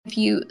If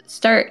you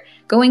start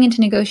going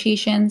into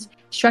negotiations,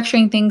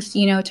 structuring things,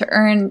 to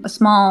earn a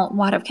small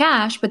wad of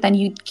cash, but then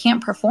you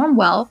can't perform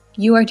well,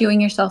 you are doing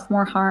yourself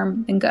more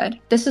harm than good.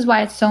 This is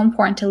why it's so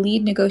important to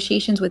lead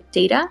negotiations with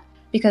data,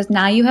 because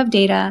now you have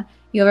data,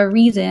 you have a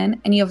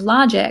reason, and you have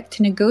logic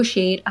to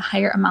negotiate a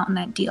higher amount in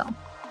that deal.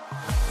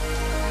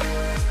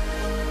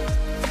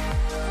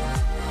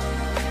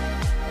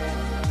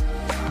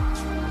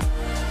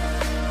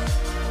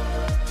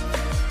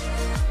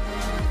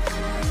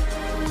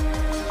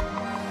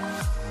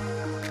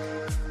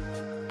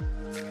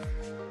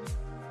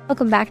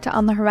 Welcome back to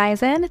On the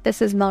Horizon.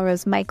 This is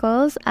Melrose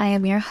Michaels. I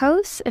am your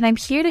host, and I'm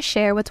here to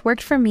share what's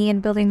worked for me in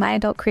building my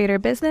adult creator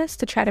business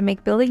to try to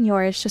make building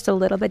yours just a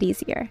little bit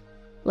easier.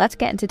 Let's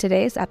get into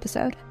today's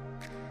episode.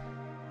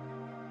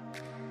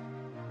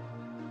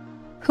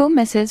 Who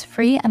misses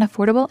free and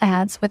affordable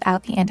ads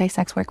without the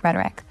anti-sex work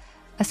rhetoric?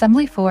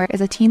 Assembly 4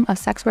 is a team of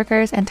sex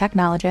workers and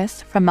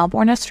technologists from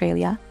Melbourne,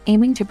 Australia,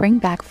 aiming to bring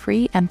back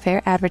free and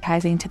fair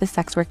advertising to the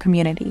sex work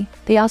community.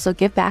 They also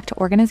give back to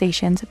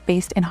organizations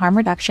based in harm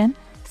reduction,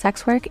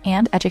 sex work,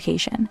 and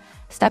education.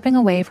 Stepping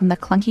away from the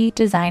clunky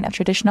design of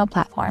traditional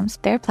platforms,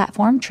 their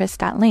platform,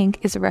 Tris.link,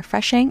 is a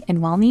refreshing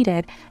and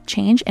well-needed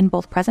change in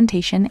both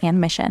presentation and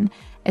mission.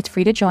 It's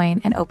free to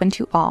join and open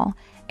to all.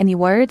 In the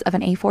words of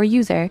an A4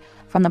 user,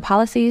 from the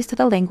policies to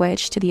the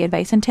language to the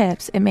advice and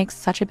tips, it makes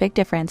such a big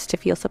difference to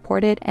feel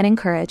supported and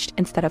encouraged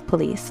instead of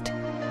policed.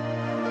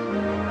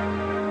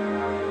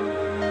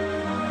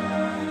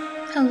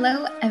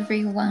 Hello,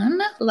 everyone.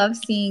 Love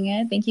seeing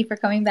it. Thank you for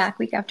coming back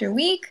week after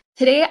week.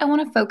 Today, I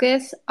want to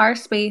focus our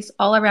space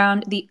all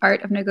around the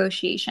art of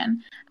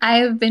negotiation.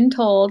 I've been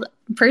told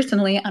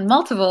personally on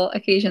multiple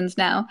occasions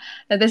now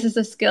that this is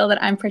a skill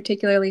that I'm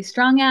particularly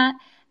strong at.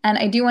 And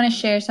I do want to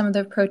share some of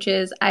the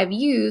approaches I've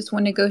used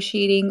when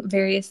negotiating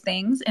various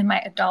things in my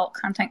adult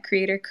content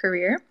creator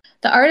career.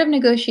 The art of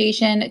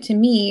negotiation, to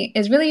me,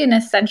 is really an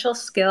essential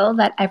skill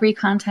that every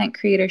content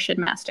creator should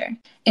master.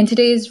 In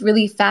today's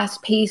really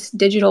fast-paced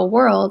digital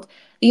world,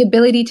 the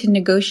ability to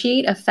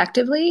negotiate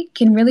effectively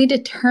can really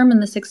determine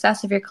the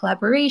success of your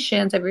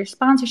collaborations, of your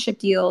sponsorship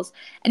deals,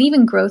 and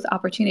even growth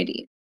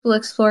opportunities. We'll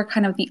explore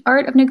kind of the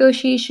art of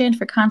negotiation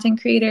for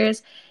content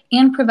creators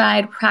and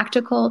provide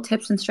practical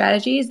tips and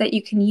strategies that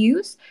you can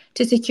use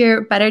to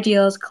secure better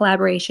deals,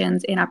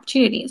 collaborations, and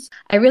opportunities.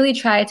 I really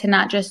try to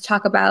not just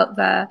talk about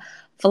the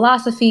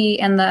philosophy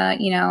and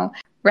the,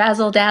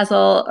 razzle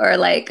dazzle or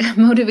like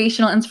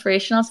motivational,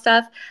 inspirational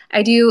stuff.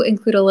 I do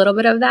include a little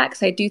bit of that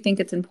because I do think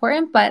it's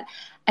important, but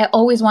I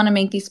always want to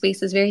make these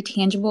spaces very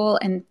tangible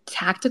and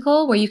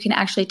tactical where you can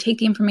actually take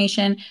the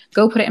information,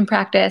 go put it in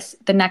practice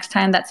the next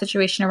time that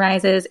situation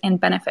arises and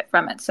benefit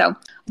from it. So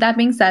that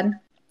being said,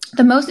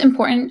 the most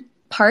important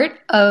part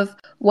of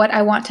what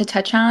I want to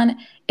touch on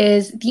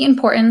is the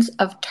importance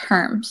of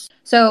terms.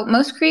 So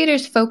most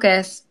creators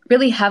focus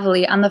really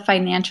heavily on the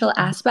financial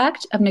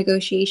aspect of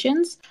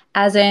negotiations,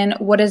 as in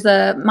what is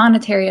the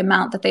monetary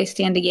amount that they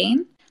stand to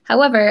gain.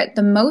 However,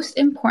 the most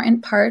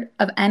important part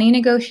of any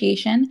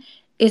negotiation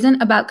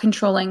isn't about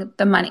controlling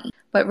the money,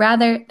 but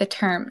rather the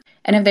terms.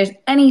 And if there's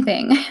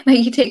anything that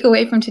you take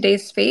away from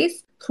today's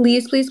space,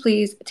 please, please,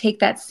 please take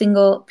that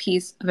single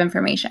piece of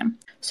information.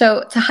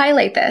 So to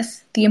highlight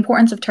this, the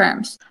importance of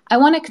terms, I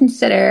want to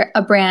consider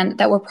a brand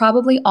that we're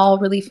probably all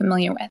really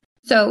familiar with.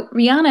 So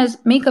Rihanna's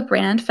makeup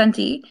brand,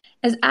 Fenty,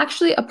 is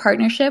actually a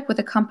partnership with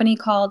a company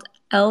called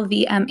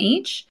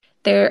LVMH.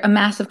 They're a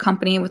massive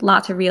company with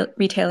lots of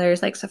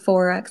retailers like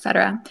Sephora,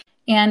 etc.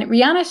 And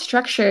Rihanna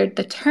structured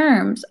the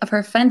terms of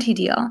her Fenty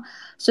deal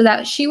so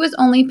that she was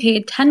only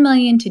paid $10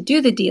 million to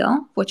do the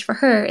deal, which for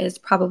her is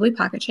probably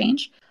pocket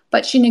change,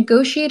 but she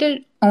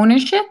negotiated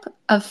ownership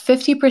of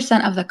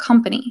 50% of the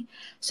company.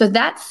 So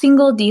that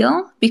single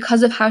deal,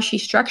 because of how she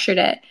structured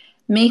it,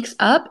 makes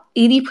up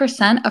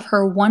 80% of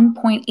her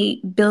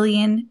 $1.8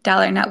 billion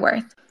net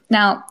worth.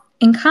 Now,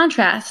 in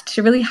contrast,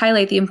 to really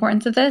highlight the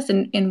importance of this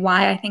and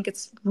why I think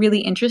it's really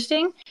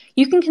interesting,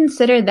 you can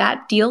consider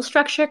that deal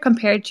structure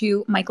compared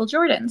to Michael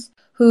Jordan's,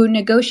 who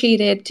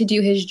negotiated to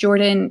do his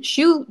Jordan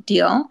shoe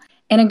deal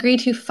and agreed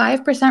to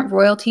 5%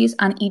 royalties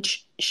on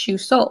each shoe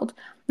sold.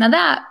 Now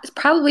that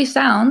probably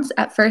sounds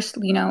at first,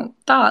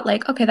 thought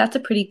like, okay, that's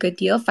a pretty good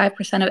deal,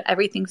 5% of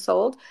everything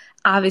sold.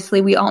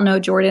 Obviously, we all know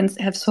Jordans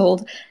have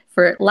sold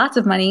for lots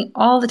of money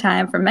all the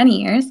time for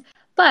many years.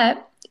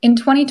 But in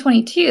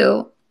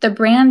 2022, the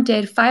brand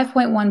did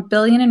 $5.1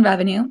 billion in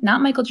revenue,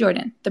 not Michael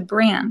Jordan, the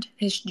brand,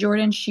 his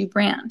Jordan shoe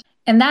brand.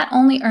 And that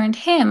only earned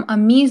him a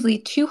measly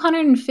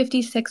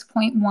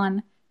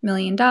 $256.1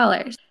 million.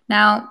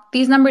 Now,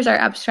 these numbers are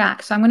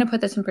abstract, so I'm going to put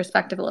this in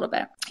perspective a little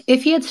bit.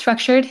 If he had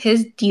structured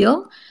his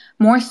deal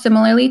more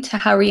similarly to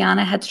how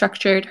Rihanna had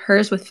structured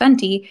hers with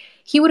Fenty,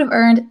 he would have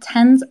earned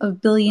tens of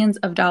billions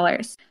of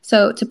dollars.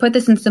 So to put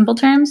this in simple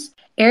terms,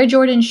 Air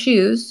Jordan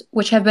shoes,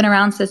 which have been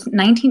around since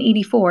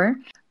 1984,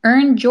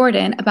 earn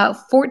Jordan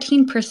about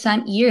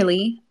 14%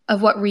 yearly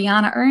of what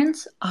Rihanna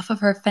earns off of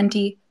her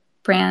Fenty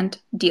brand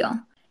deal.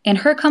 And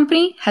her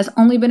company has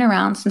only been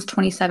around since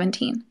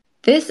 2017.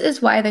 This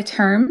is why the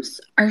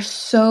terms are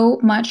so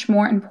much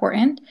more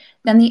important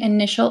than the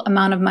initial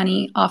amount of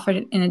money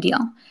offered in a deal.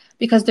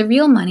 Because the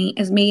real money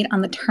is made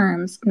on the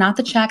terms, not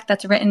the check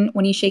that's written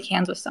when you shake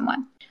hands with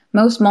someone.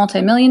 Most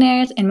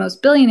multimillionaires and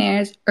most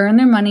billionaires earn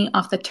their money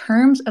off the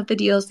terms of the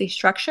deals they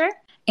structure,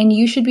 and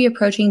you should be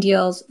approaching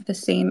deals the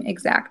same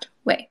exact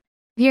way.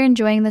 If you're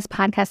enjoying this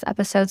podcast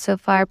episode so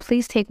far,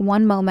 please take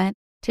one moment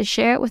to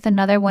share it with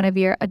another one of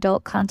your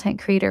adult content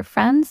creator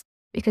friends,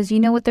 because you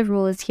know what the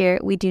rule is here.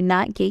 We do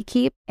not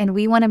gatekeep, and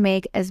we want to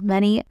make as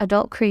many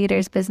adult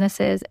creators'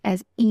 businesses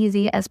as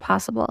easy as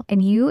possible.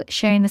 And you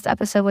sharing this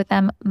episode with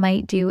them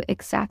might do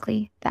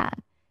exactly that.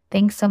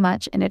 Thanks so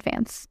much in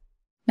advance.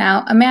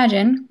 Now,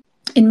 imagine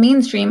in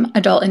mainstream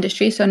adult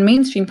industry, so in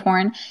mainstream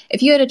porn,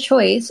 if you had a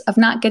choice of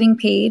not getting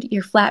paid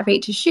your flat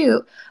rate to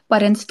shoot,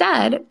 but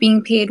instead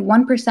being paid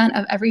 1%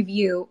 of every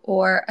view,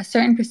 or a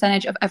certain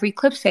percentage of every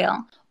clip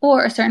sale,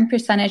 or a certain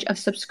percentage of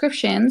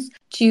subscriptions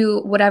to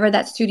whatever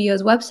that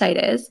studio's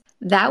website is,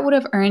 that would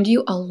have earned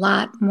you a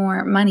lot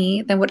more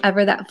money than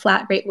whatever that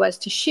flat rate was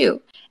to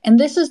shoot. And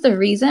this is the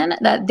reason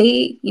that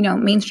they,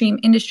 mainstream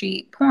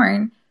industry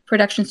porn,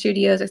 production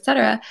studios,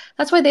 etc.,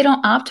 that's why they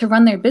don't opt to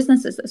run their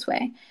businesses this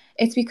way.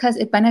 It's because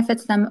it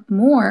benefits them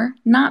more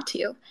not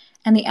to.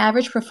 And the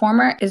average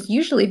performer is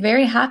usually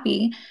very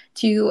happy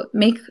to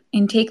make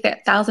and take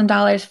that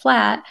 $1,000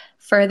 flat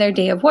for their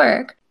day of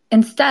work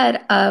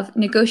instead of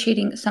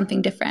negotiating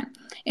something different.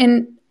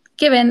 And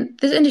given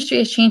this industry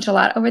has changed a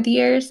lot over the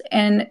years,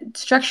 and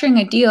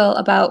structuring a deal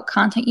about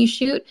content you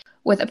shoot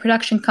with a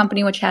production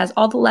company which has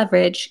all the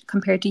leverage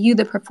compared to you,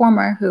 the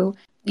performer, who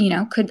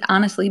could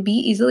honestly be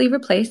easily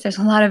replaced. There's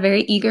a lot of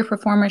very eager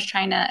performers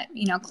trying to,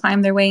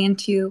 climb their way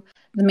into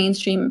the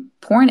mainstream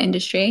porn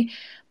industry.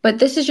 But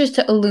this is just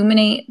to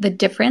illuminate the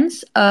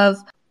difference of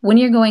when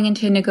you're going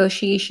into a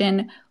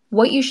negotiation,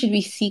 what you should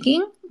be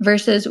seeking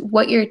versus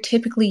what you're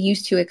typically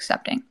used to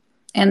accepting.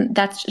 And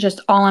that's just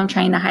all I'm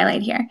trying to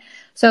highlight here.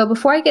 So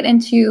before I get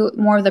into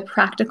more of the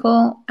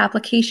practical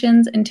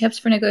applications and tips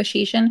for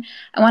negotiation,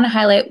 I want to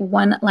highlight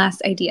one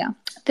last idea.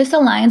 This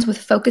aligns with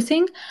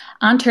focusing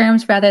on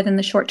terms rather than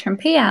the short-term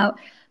payout,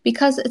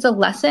 because it's a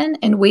lesson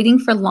in waiting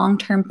for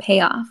long-term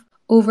payoff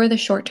over the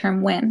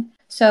short-term win.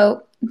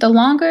 So the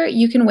longer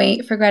you can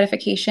wait for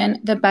gratification,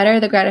 the better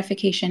the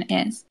gratification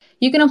is.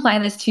 You can apply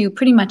this to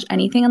pretty much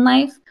anything in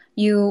life.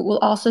 You will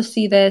also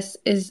see this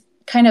is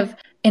kind of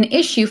an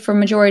issue for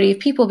majority of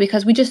people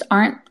because we just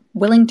aren't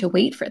willing to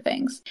wait for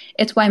things.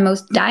 It's why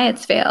most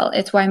diets fail.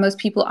 It's why most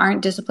people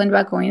aren't disciplined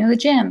about going to the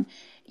gym.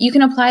 You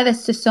can apply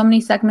this to so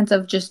many segments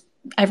of just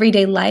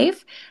everyday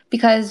life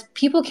because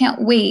people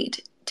can't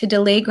wait to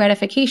delay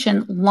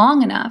gratification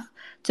long enough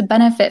to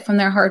benefit from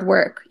their hard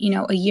work,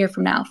 a year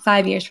from now,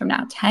 5 years from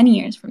now, 10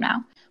 years from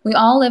now. We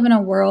all live in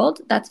a world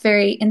that's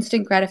very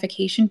instant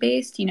gratification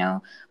based.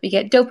 We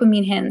get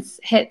dopamine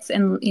hits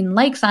and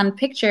likes on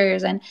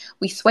pictures, and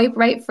we swipe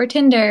right for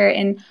Tinder,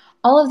 and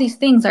all of these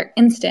things are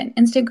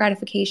instant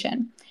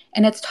gratification.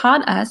 And it's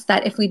taught us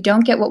that if we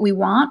don't get what we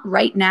want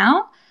right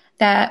now,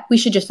 that we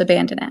should just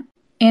abandon it.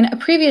 In a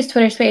previous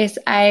Twitter space,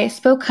 I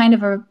spoke kind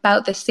of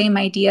about the same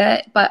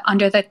idea, but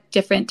under the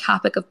different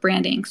topic of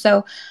branding.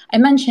 So I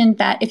mentioned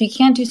that if you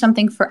can't do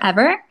something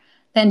forever,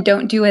 then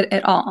don't do it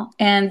at all.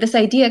 And this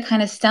idea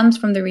kind of stems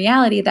from the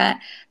reality that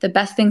the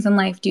best things in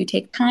life do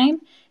take time,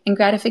 and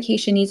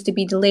gratification needs to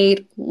be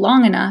delayed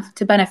long enough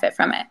to benefit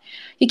from it.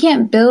 You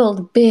can't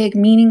build big,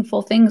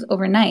 meaningful things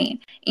overnight.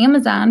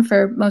 Amazon,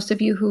 for most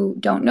of you who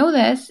don't know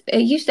this,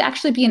 it used to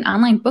actually be an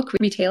online book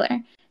retailer.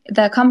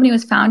 The company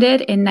was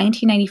founded in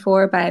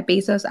 1994 by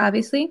Bezos,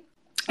 obviously,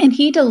 and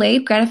he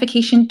delayed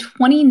gratification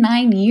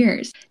 29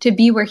 years to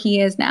be where he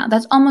is now.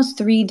 That's almost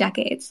 3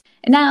 decades.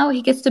 And now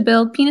he gets to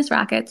build penis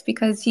rockets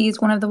because he's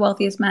one of the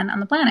wealthiest men on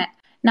the planet.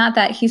 Not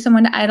that he's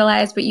someone to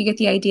idolize, but you get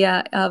the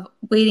idea of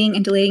waiting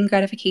and delaying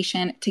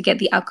gratification to get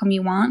the outcome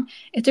you want.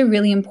 It's a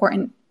really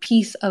important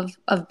piece of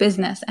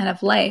business and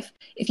of life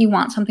if you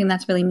want something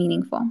that's really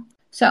meaningful.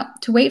 So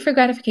to wait for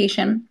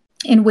gratification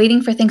and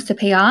waiting for things to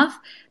pay off,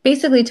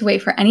 basically to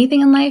wait for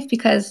anything in life,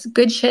 because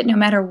good shit, no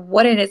matter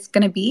what it is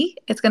going to be,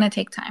 it's going to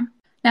take time.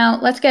 Now,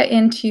 let's get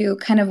into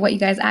kind of what you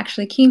guys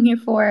actually came here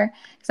for,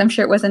 because I'm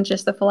sure it wasn't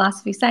just the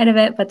philosophy side of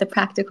it, but the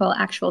practical,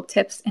 actual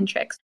tips and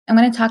tricks. I'm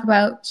going to talk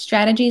about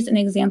strategies and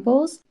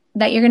examples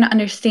that you're going to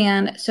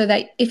understand so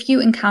that if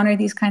you encounter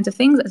these kinds of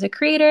things as a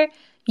creator,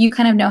 you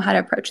kind of know how to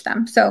approach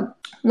them. So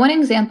one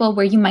example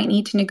where you might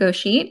need to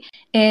negotiate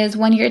is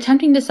when you're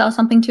attempting to sell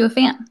something to a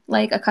fan,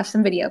 like a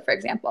custom video, for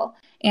example,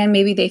 and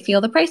maybe they feel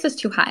the price is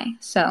too high.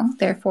 So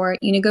therefore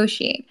you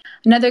negotiate.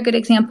 Another good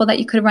example that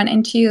you could run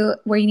into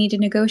where you need to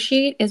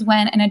negotiate is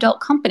when an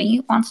adult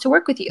company wants to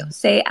work with you,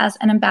 say as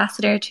an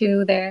ambassador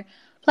to their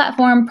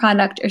platform,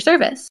 product, or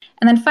service.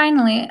 And then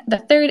finally, the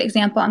third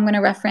example I'm going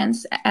to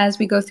reference as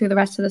we go through the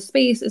rest of the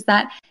space is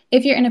that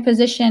if you're in a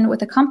position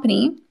with a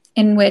company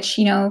in which,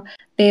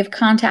 they've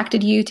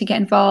contacted you to get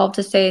involved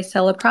to, say,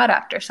 sell a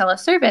product or sell a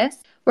service,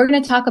 we're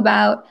going to talk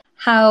about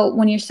how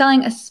when you're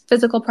selling a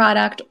physical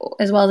product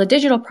as well as a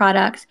digital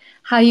product,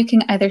 how you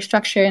can either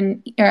structure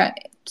or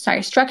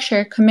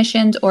structure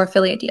commissions or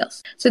affiliate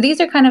deals. So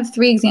these are kind of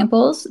 3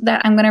 examples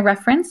that I'm going to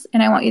reference,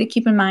 and I want you to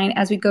keep in mind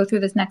as we go through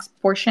this next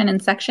portion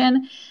and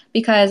section,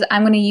 because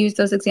I'm going to use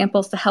those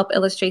examples to help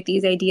illustrate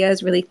these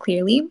ideas really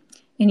clearly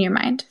in your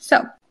mind.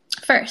 So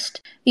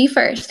the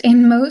first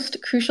and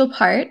most crucial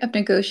part of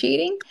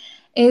negotiating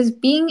is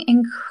being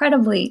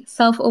incredibly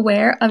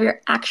self-aware of your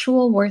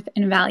actual worth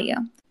and value.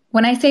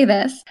 When I say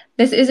this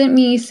isn't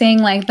me saying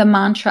like the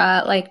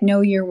mantra, like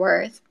know your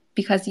worth,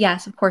 because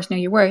yes, of course, know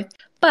your worth,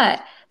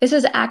 but this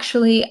is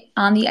actually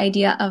on the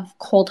idea of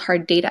cold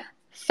hard data,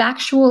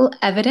 factual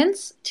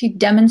evidence to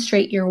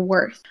demonstrate your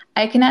worth.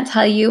 I cannot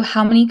tell you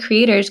how many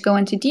creators go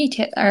into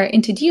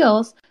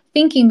deals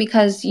thinking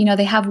because,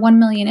 they have 1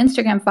 million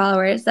Instagram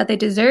followers that they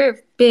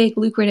deserve big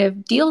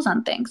lucrative deals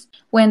on things,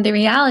 when the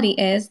reality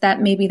is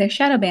that maybe they're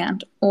shadow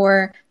banned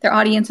or their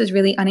audience is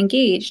really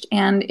unengaged.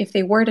 And if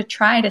they were to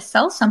try to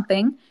sell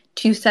something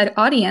to said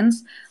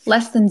audience,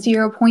 less than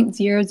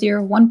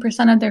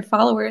 0.001% of their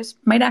followers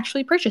might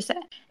actually purchase it.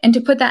 And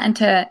to put that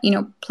into,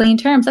 plain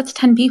terms, that's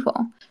 10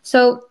 people.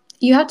 So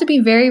you have to be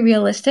very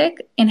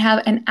realistic and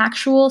have an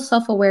actual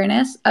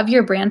self-awareness of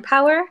your brand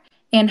power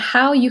and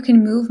how you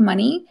can move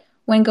money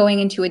when going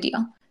into a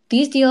deal.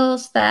 These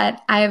deals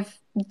that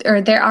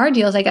there are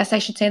deals, I guess I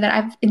should say, that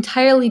I've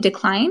entirely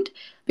declined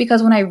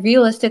because when I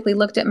realistically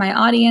looked at my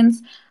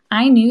audience,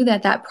 I knew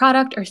that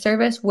product or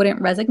service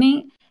wouldn't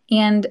resonate.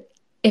 And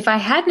if I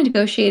had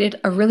negotiated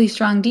a really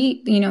strong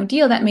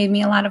deal that made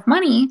me a lot of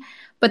money,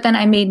 but then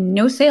I made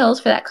no sales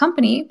for that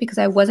company because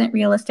I wasn't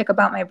realistic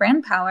about my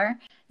brand power,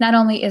 not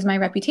only is my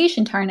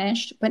reputation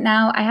tarnished, but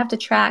now I have to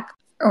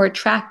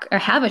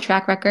have a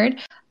track record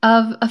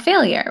of a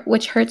failure,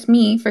 which hurts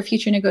me for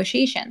future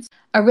negotiations.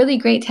 A really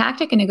great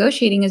tactic in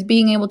negotiating is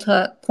being able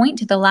to point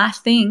to the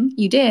last thing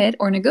you did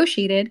or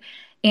negotiated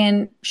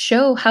and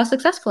show how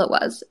successful it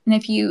was. And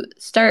if you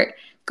start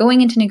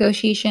going into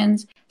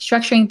negotiations,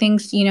 structuring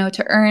things,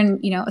 to earn,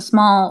 a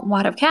small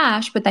wad of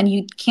cash, but then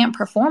you can't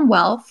perform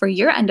well for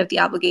your end of the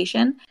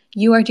obligation,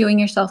 you are doing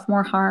yourself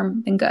more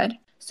harm than good.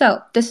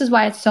 So this is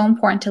why it's so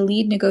important to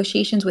lead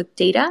negotiations with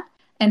data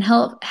and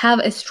have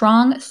a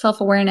strong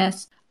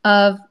self-awareness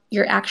of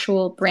your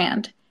actual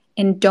brand.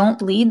 And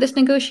don't lead this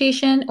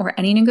negotiation or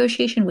any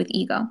negotiation with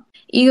ego.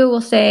 Ego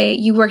will say,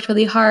 you worked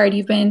really hard,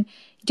 you've been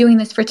doing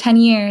this for 10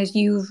 years,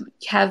 you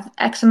have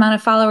X amount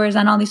of followers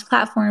on all these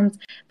platforms.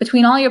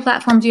 Between all your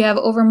platforms, you have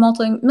over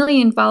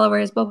multi-million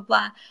followers, blah, blah,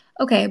 blah.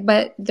 Okay,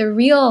 but the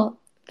real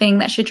thing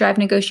that should drive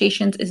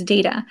negotiations is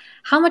data.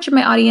 How much of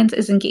my audience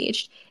is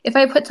engaged? If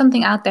I put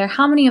something out there,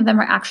 how many of them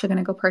are actually going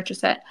to go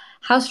purchase it?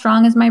 How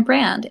strong is my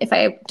brand? If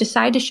I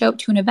decide to show up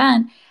to an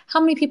event, how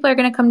many people are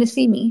going to come to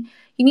see me?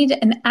 You need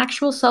an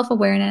actual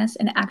self-awareness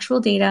and actual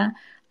data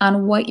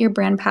on what your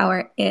brand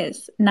power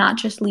is, not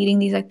just leading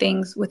these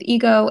things with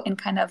ego and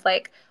kind of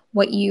like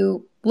what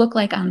you look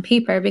like on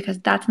paper, because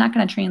that's not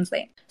going to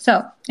translate.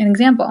 So an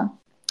example,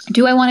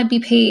 do I want to be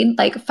paid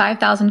like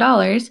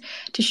 $5,000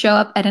 to show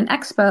up at an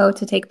expo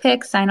to take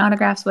pics, sign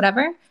autographs,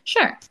 whatever?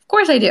 Sure, of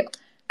course I do,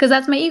 because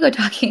that's my ego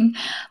talking.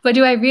 But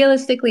do I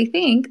realistically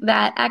think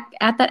that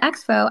at that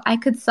expo, I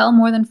could sell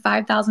more than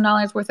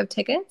 $5,000 worth of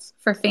tickets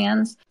for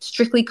fans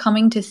strictly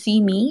coming to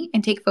see me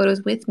and take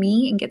photos with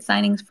me and get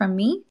signings from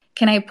me?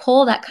 Can I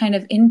pull that kind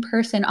of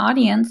in-person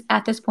audience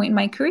at this point in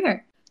my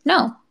career?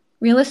 No,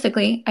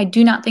 realistically, I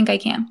do not think I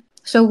can.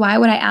 So why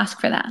would I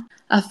ask for that?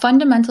 A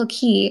fundamental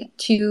key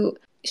to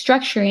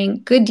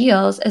structuring good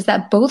deals is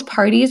that both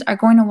parties are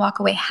going to walk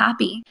away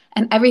happy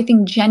and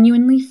everything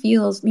genuinely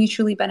feels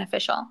mutually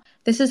beneficial.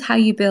 This is how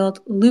you build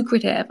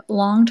lucrative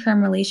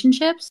long-term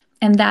relationships,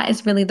 and that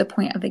is really the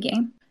point of the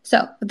game.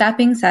 So with that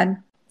being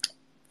said,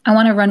 I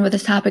want to run with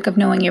this topic of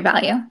knowing your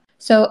value.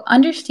 So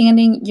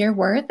understanding your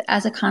worth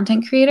as a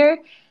content creator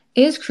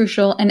is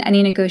crucial in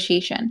any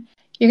negotiation.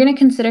 You're going to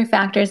consider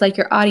factors like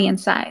your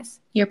audience size,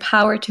 your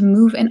power to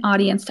move an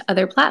audience to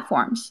other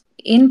platforms,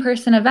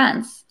 in-person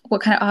events, what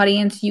kind of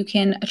audience you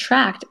can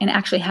attract and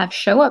actually have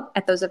show up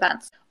at those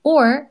events,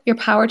 or your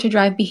power to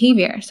drive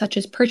behavior, such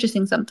as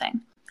purchasing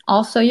something.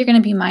 Also, you're going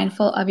to be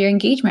mindful of your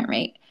engagement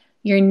rate,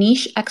 your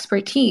niche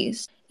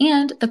expertise,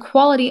 and the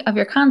quality of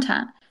your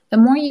content. The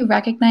more you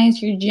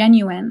recognize your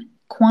genuine,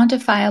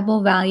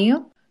 quantifiable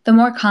value, the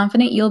more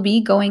confident you'll be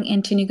going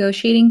into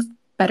negotiating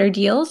better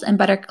deals and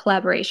better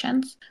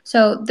collaborations.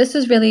 So this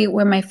is really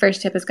where my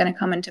first tip is going to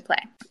come into play.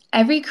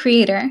 Every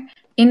creator,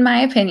 in my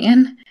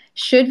opinion,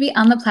 should be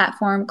on the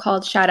platform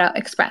called Shoutout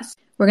Express.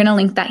 We're going to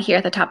link that here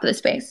at the top of the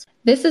space.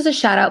 This is a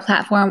shoutout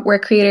platform where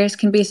creators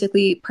can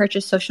basically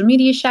purchase social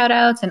media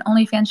shoutouts and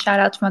Onlyfans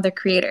shoutouts from other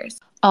creators.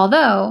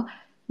 Although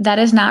that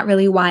is not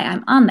really why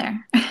I'm on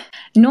there.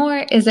 Nor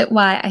is it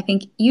why I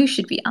think you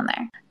should be on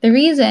there. The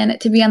reason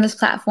to be on this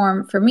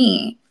platform for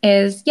me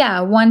is,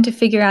 one, to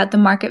figure out the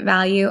market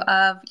value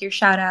of your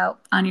shout out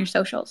on your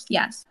socials.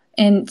 Yes.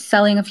 And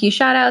selling a few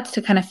shout outs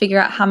to kind of figure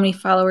out how many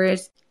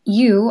followers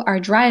you are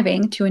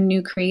driving to a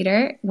new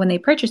creator when they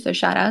purchase those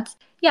shout outs.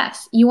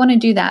 yes, you want to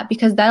do that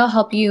because that'll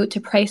help you to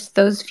price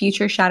those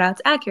future shout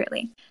outs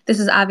accurately. This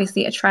is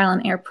obviously a trial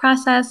and error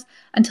process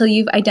until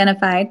you've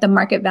identified the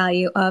market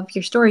value of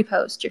your story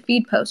post, your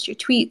feed post, your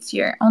tweets,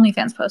 your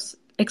OnlyFans posts,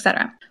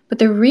 etc. But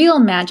the real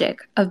magic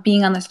of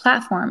being on this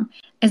platform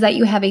is that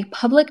you have a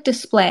public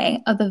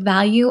display of the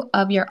value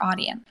of your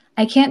audience.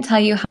 I can't tell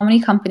you how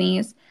many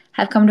companies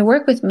have come to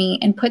work with me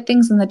and put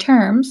things in the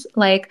terms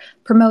like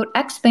promote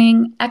X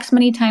thing X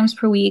many times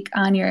per week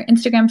on your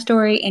Instagram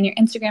story and your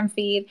Instagram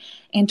feed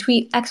and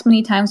tweet X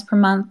many times per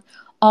month,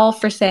 all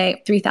for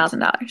say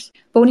 $3,000.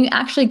 But when you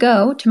actually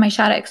go to my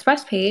Shout Out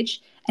Express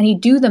page and you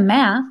do the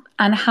math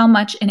on how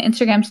much an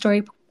Instagram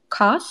story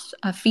costs,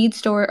 a feed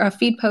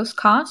post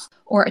costs,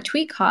 or a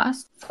tweet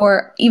costs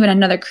for even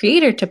another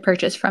creator to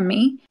purchase from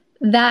me,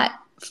 that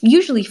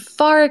usually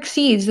far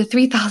exceeds the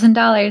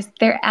 $3,000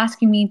 they're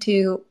asking me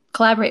to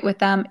collaborate with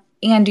them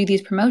and do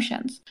these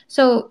promotions.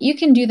 So you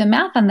can do the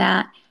math on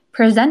that,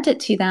 present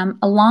it to them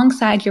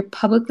alongside your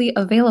publicly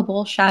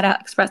available Shout Out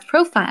Express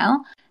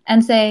profile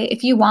and say,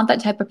 if you want that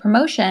type of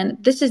promotion,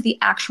 this is the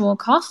actual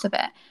cost of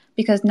it.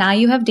 Because now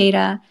you have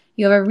data,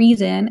 you have a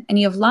reason, and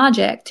you have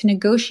logic to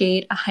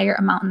negotiate a higher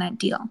amount in that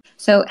deal.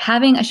 So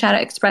having a Shout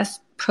Out Express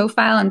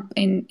profile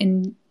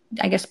and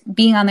I guess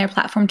being on their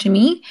platform to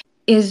me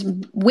is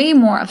way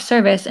more of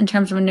service in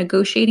terms of a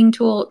negotiating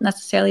tool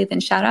necessarily than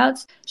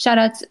shoutouts.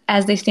 Shoutouts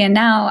as they stand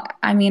now,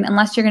 I mean,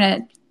 unless you're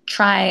going to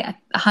try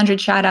 100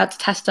 shoutouts,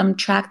 test them,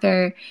 track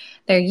their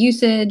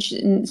usage,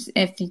 and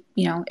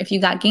if you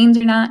got gains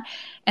or not,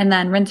 and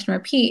then rinse and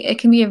repeat, it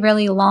can be a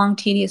really long,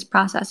 tedious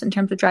process in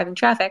terms of driving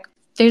traffic.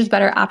 There's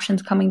better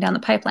options coming down the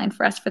pipeline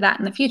for us for that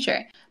in the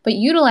future. But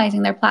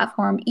utilizing their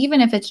platform,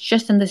 even if it's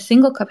just in the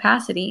single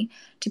capacity,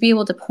 to be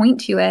able to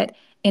point to it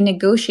and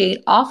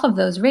negotiate off of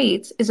those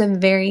rates is a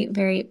very,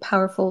 very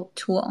powerful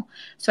tool.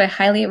 So I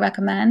highly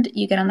recommend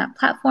you get on that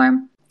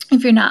platform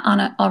if you're not on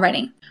it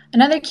already.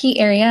 Another key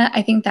area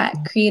I think that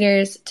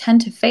creators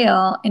tend to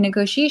fail in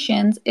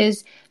negotiations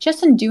is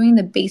just in doing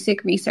the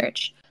basic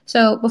research.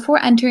 So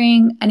before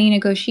entering any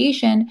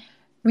negotiation,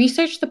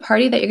 research the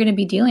party that you're going to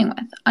be dealing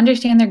with.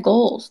 Understand their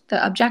goals,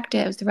 the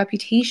objectives, the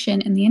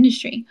reputation in the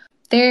industry.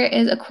 There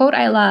is a quote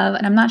I love,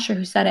 and I'm not sure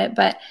who said it,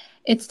 but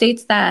it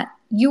states that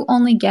you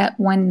only get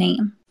one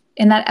name.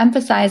 And that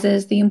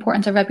emphasizes the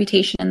importance of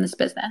reputation in this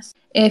business.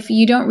 If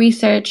you don't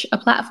research a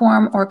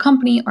platform or a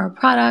company or a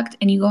product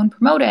and you go and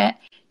promote it,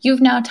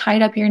 you've now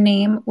tied up your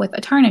name with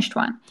a tarnished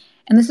one.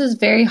 And this is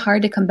very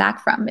hard to come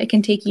back from. It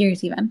can take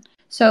years even.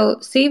 So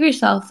save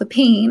yourself the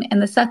pain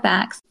and the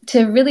setbacks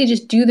to really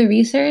just do the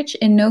research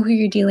and know who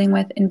you're dealing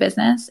with in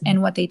business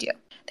and what they do.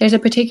 There's a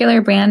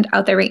particular brand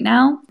out there right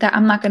now that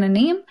I'm not going to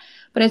name,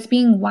 but it's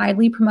being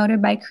widely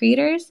promoted by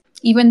creators,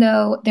 even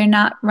though they're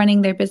not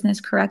running their business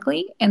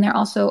correctly and they're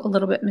also a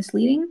little bit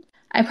misleading.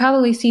 I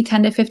probably see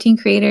 10 to 15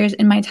 creators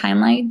in my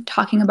timeline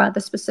talking about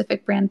the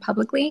specific brand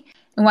publicly.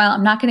 And while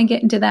I'm not going to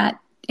get into that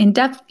in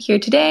depth here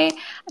today,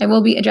 I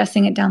will be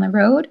addressing it down the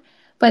road.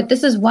 But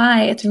this is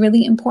why it's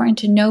really important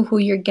to know who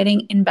you're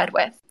getting in bed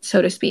with,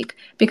 so to speak,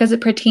 because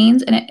it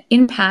pertains and it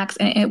impacts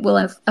and it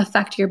will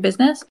affect your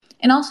business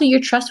and also your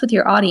trust with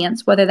your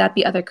audience, whether that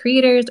be other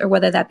creators or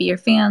whether that be your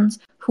fans,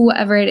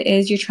 whoever it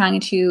is you're trying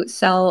to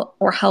sell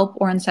or help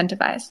or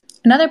incentivize.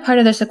 Another part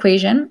of this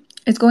equation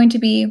is going to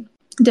be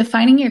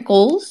defining your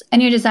goals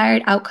and your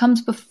desired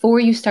outcomes before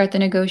you start the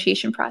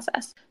negotiation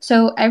process.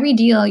 So every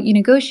deal you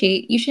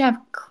negotiate, you should have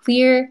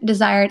clear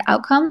desired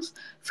outcomes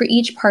for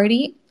each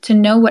party to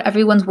know what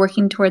everyone's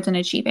working towards and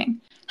achieving.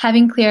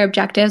 Having clear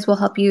objectives will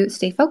help you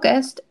stay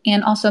focused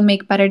and also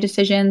make better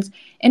decisions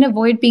and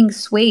avoid being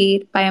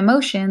swayed by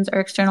emotions or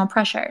external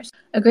pressures.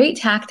 A great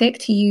tactic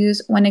to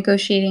use when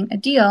negotiating a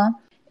deal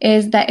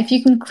is that if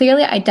you can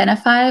clearly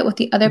identify what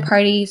the other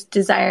party's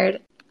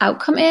desired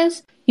outcome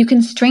is, you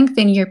can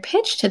strengthen your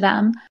pitch to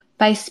them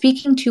by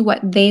speaking to what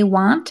they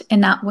want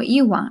and not what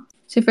you want.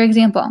 So for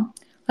example,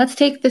 let's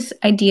take this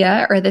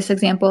idea or this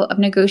example of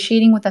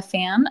negotiating with a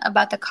fan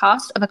about the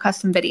cost of a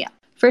custom video.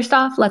 First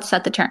off, let's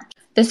set the terms.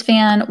 This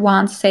fan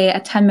wants, say, a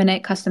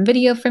 10-minute custom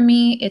video from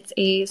me. It's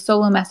a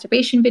solo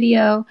masturbation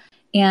video,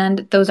 and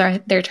those are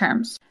their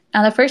terms.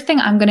 Now, the first thing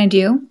I'm going to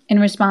do in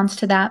response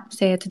to that,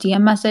 say it's a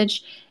DM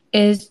message,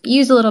 is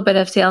use a little bit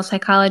of sales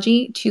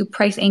psychology to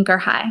price anchor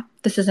high.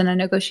 This isn't a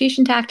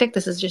negotiation tactic.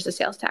 This is just a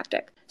sales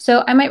tactic.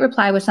 So I might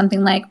reply with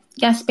something like,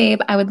 yes,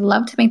 babe, I would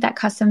love to make that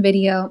custom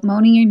video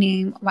moaning your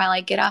name while I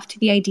get off to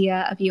the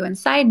idea of you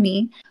inside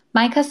me.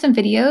 My custom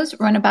videos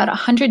run about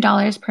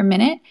 $100 per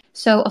minute.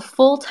 So a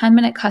full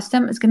 10-minute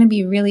custom is going to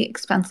be really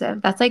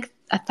expensive. That's like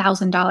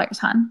 $1,000,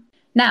 hon.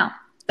 Now,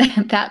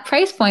 that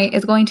price point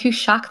is going to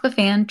shock the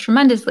fan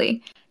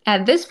tremendously.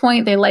 At this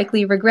point, they're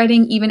likely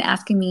regretting even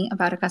asking me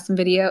about a custom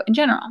video in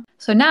general.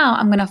 So now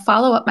I'm going to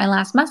follow up my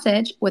last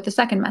message with the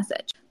second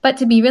message. But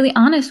to be really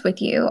honest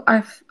with you,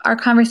 our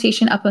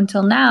conversation up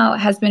until now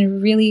has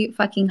been really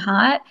fucking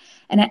hot,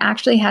 and it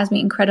actually has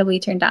me incredibly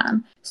turned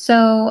on.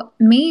 So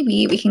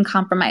maybe we can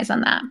compromise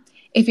on that.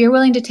 If you're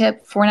willing to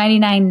tip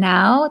 $4.99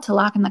 now to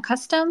lock in the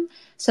custom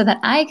so that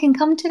I can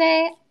come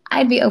today,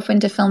 I'd be open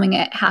to filming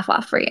it half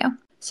off for you.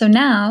 So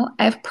now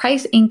I've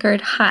price anchored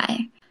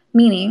high,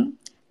 meaning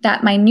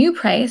that my new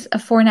price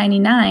of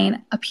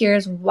 $4.99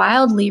 appears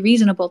wildly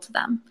reasonable to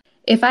them.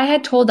 If I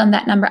had told them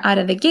that number out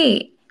of the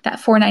gate, that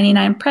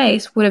 $4.99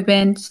 price would have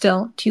been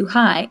still too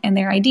high in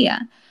their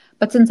idea.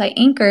 But since I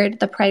anchored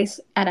the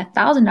price at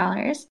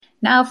 $1,000,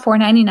 now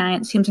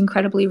 $4.99 seems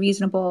incredibly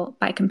reasonable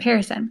by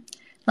comparison.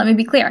 Let me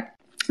be clear.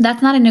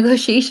 That's not a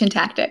negotiation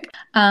tactic.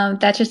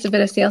 That's just a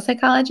bit of sales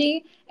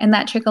psychology. And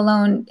that trick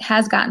alone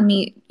has gotten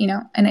me,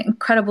 an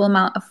incredible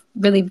amount of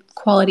really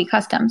quality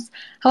customs.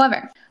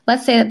 However,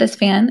 let's say that this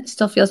fan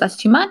still feels that's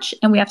too much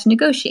and we have to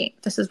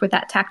negotiate. This is where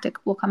that tactic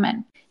will come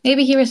in.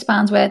 Maybe he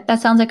responds with,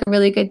 that sounds like a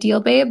really good deal,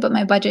 babe, but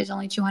my budget is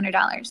only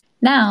 $200.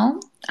 Now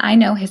I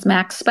know his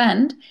max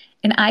spend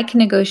and I can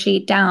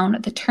negotiate down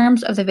the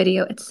terms of the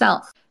video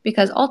itself,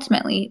 because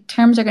ultimately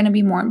terms are going to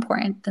be more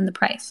important than the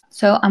price.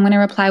 So I'm going to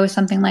reply with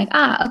something like,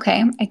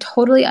 okay, I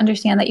totally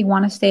understand that you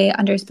want to stay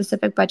under a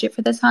specific budget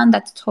for this, hon.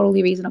 That's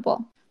totally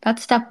reasonable.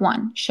 That's step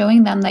one,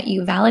 showing them that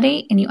you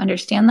validate and you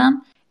understand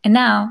them. And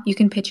now you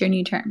can pitch your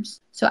new terms.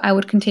 So I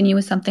would continue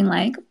with something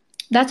like,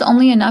 that's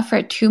only enough for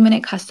a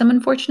 2-minute custom,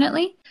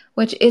 unfortunately,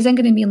 which isn't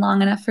going to be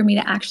long enough for me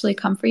to actually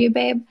come for you,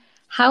 babe.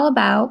 How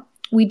about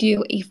we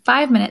do a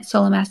 5-minute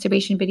solo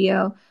masturbation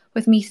video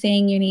with me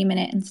saying your name in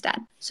it instead?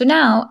 So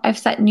now I've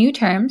set new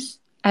terms.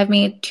 I've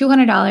made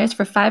 $200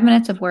 for 5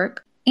 minutes of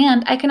work,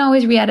 and I can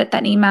always re-edit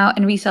that name out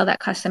and resell that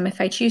custom if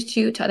I choose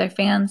to other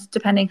fans,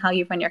 depending how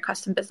you run your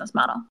custom business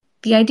model.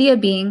 The idea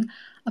being,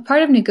 a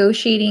part of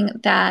negotiating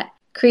that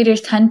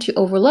creators tend to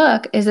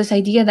overlook is this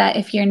idea that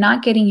if you're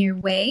not getting your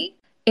way,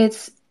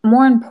 it's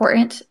more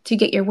important to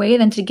get your way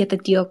than to get the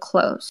deal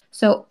closed.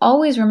 So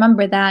always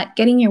remember that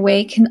getting your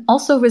way can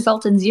also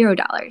result in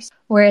 $0,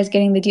 whereas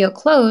getting the deal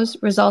closed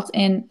results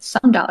in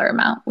some dollar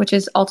amount, which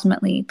is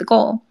ultimately the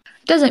goal.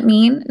 It doesn't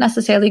mean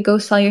necessarily go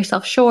sell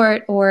yourself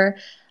short or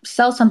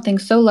sell something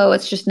so low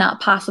it's just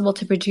not possible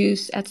to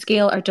produce at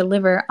scale or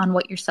deliver on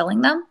what you're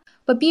selling them,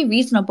 but be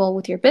reasonable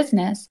with your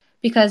business,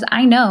 because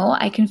I know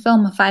I can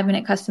film a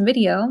 5-minute custom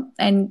video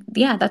and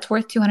that's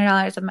worth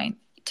 $200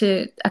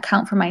 to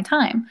account for my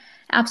time.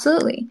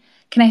 Absolutely.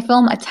 Can I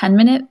film a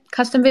 10-minute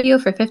custom video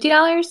for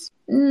 $50?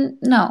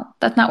 No,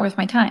 that's not worth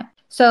my time.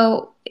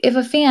 So if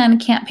a fan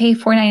can't pay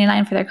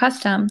 $4.99 for their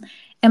custom,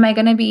 am I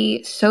going to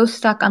be so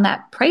stuck on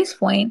that price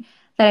point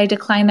that I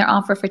decline their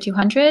offer for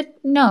 $200?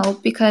 No,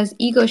 because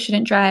ego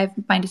shouldn't drive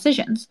my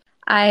decisions.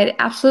 I'd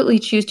absolutely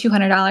choose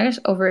 $200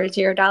 over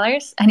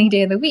 $0 any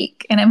day of the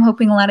week. And I'm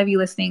hoping a lot of you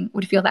listening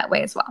would feel that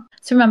way as well.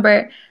 So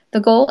remember, the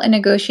goal in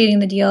negotiating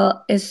the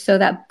deal is so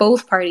that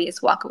both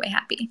parties walk away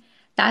happy.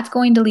 That's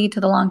going to lead to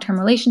the long-term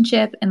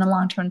relationship and the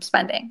long-term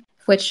spending,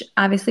 which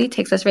obviously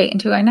takes us right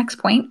into our next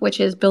point,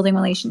 which is building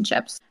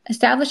relationships.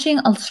 Establishing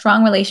a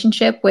strong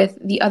relationship with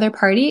the other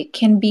party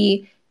can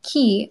be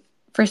key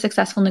for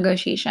successful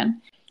negotiation.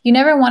 You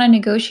never want to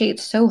negotiate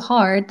so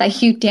hard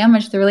that you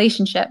damage the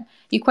relationship.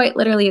 You quite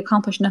literally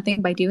accomplish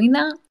nothing by doing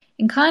that.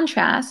 In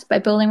contrast, by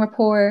building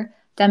rapport,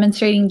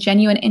 demonstrating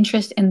genuine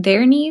interest in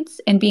their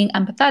needs, and being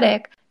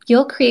empathetic,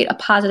 you'll create a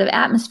positive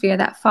atmosphere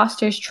that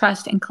fosters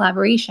trust and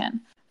collaboration.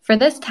 For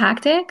this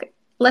tactic,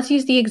 let's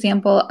use the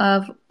example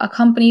of a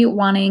company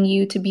wanting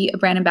you to be a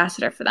brand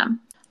ambassador for them.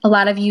 A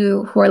lot of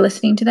you who are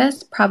listening to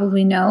this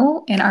probably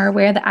know and are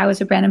aware that I was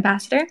a brand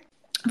ambassador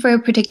for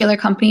a particular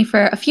company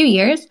for a few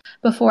years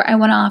before I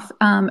went off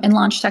and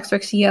launched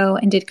SexWorks.io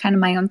and did kind of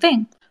my own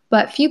thing.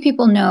 But few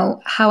people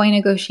know how I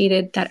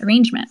negotiated that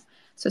arrangement.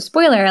 So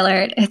spoiler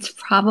alert, it's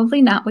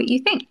probably not what you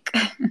think.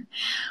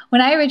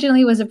 When I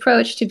originally was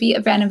approached to be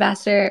a brand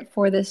ambassador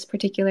for this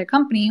particular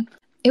company,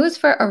 it was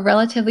for a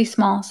relatively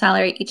small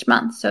salary each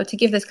month. So to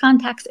give this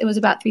context, it was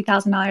about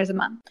 $3,000 a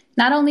month.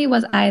 Not only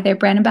was I their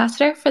brand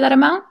ambassador for that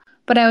amount,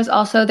 but I was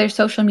also their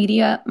social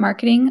media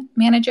marketing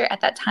manager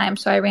at that time.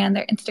 So I ran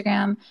their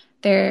Instagram,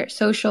 their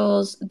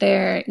socials,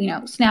 their,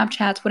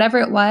 Snapchats, whatever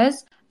it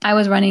was, I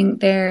was running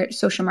their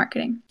social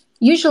marketing.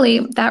 Usually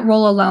that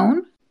role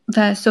alone,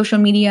 the social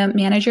media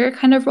manager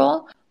kind of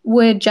role,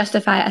 would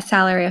justify a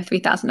salary of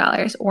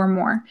 $3,000 or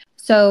more.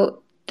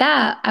 So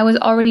that I was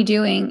already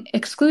doing,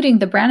 excluding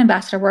the brand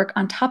ambassador work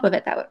on top of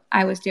it that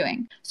I was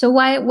doing. So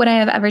why would I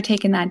have ever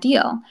taken that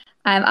deal?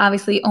 I'm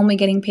obviously only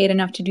getting paid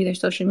enough to do their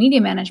social media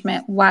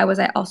management. Why was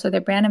I also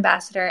their brand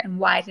ambassador, and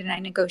why didn't I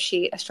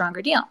negotiate a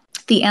stronger deal?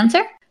 The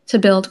answer? To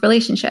build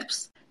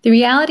relationships. The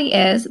reality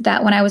is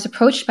that when I was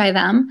approached by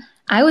them,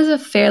 I was a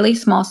fairly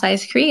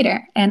small-sized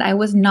creator, and I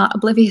was not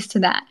oblivious to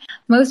that.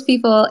 Most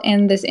people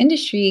in this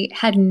industry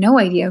had no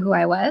idea who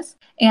I was,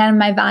 and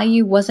my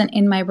value wasn't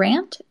in my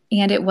brand,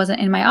 and it wasn't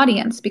in my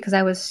audience because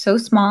I was so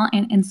small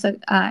and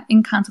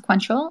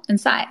inconsequential in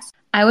size.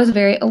 I was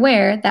very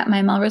aware that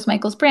my Melrose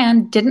Michaels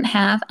brand didn't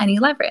have any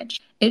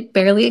leverage. It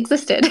barely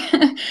existed.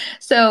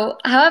 So,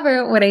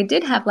 however, what I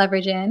did have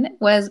leverage in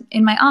was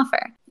in my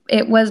offer.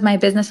 It was my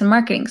business and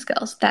marketing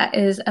skills. That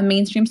is a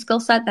mainstream skill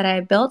set that I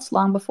had built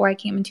long before I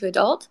came into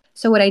adult.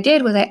 So what I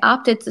did was I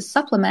opted to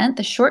supplement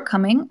the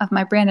shortcoming of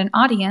my brand and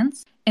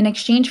audience in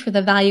exchange for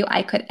the value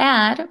I could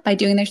add by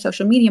doing their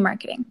social media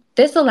marketing.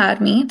 This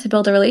allowed me to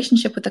build a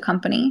relationship with the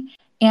company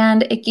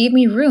And it gave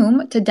me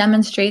room to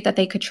demonstrate that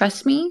they could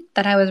trust me,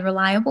 that I was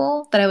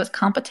reliable, that I was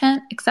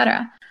competent,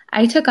 etc.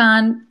 I took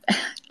on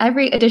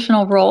every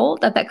additional role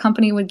that that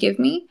company would give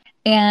me.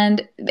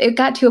 And it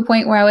got to a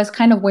point where I was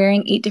kind of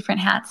wearing 8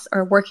 different hats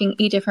or working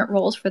 8 different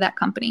roles for that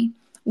company.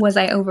 Was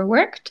I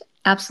overworked?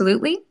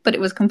 Absolutely, but it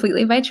was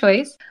completely by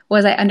choice.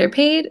 Was I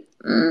underpaid?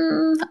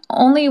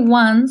 Only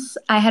once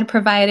I had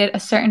provided a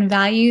certain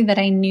value that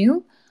I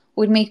knew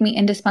would make me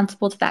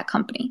indispensable to that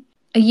company.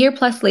 A year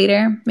plus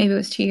later, maybe it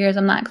was 2 years,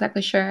 I'm not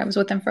exactly sure, I was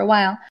with them for a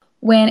while,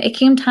 when it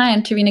came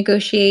time to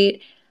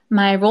renegotiate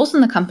my roles in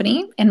the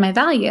company and my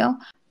value,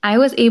 I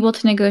was able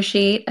to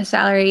negotiate a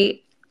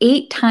salary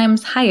 8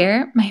 times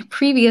higher, my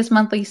previous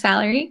monthly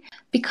salary,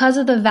 because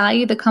of the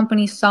value the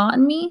company saw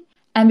in me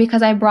and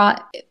because I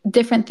brought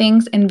different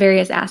things in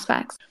various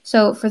aspects.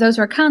 So for those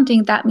who are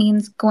counting, that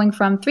means going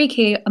from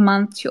 3K a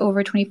month to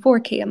over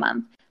 24K a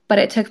month. But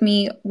it took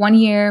me 1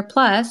 year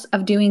plus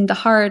of doing the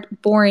hard,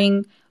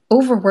 boring,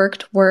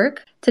 overworked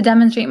work to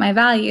demonstrate my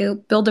value,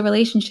 build the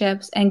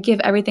relationships, and give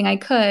everything I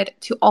could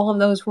to all of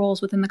those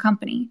roles within the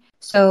company.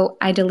 So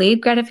I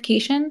delayed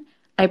gratification,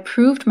 I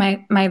proved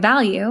my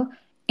value,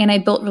 and I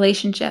built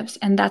relationships.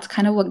 And that's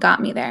kind of what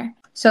got me there.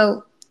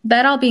 So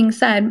that all being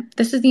said,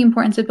 this is the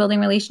importance of building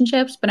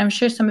relationships, but I'm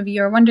sure some of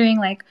you are wondering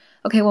like,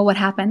 okay, well, what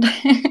happened?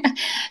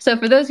 So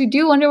for those who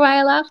do wonder why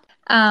I left,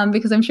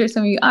 because I'm sure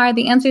some of you are,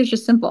 the answer is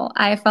just simple.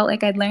 I felt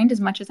like I'd learned as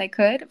much as I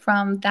could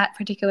from that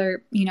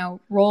particular,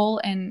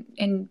 role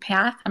and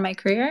path in my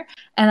career.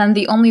 And then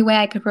the only way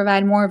I could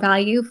provide more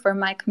value for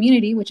my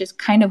community, which is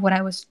kind of what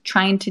I was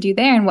trying to do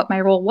there and what my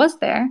role was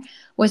there,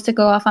 was to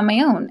go off on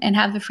my own and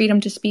have the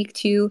freedom to speak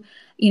to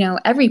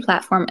every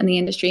platform in the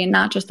industry and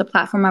not just the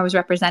platform I was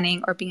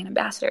representing or being an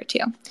ambassador to.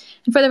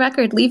 And for the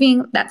record,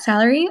 leaving that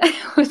salary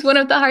was one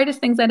of the hardest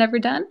things I'd ever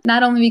done,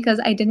 not only because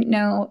I didn't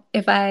know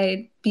if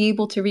I'd be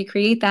able to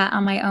recreate that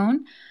on my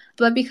own,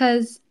 but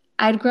because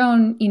I'd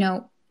grown,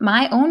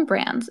 my own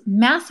brands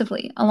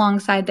massively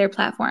alongside their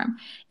platform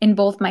in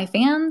both my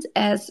fans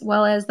as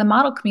well as the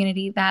model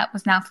community that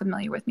was now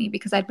familiar with me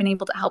because I'd been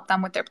able to help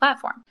them with their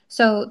platform.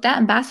 So that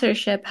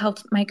ambassadorship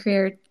helped my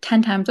career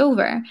 10 times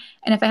over.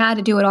 And if I had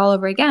to do it all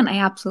over again, I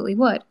absolutely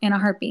would in a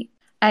heartbeat.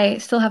 I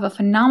still have a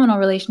phenomenal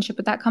relationship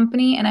with that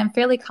company, and I'm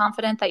fairly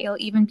confident that you'll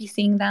even be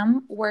seeing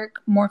them work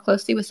more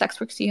closely with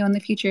Sexwork CEO in the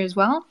future as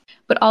well.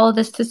 But all of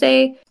this to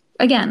say,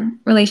 again,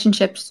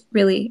 relationships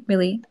really,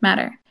 really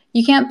matter.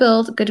 You can't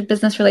build good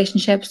business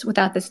relationships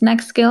without this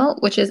next skill,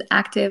 which is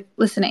active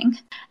listening.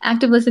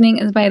 Active listening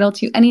is vital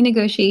to any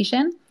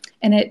negotiation,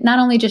 and it not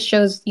only just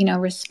shows,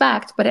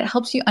 respect, but it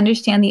helps you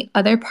understand the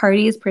other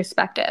party's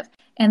perspective.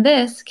 And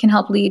this can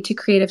help lead to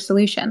creative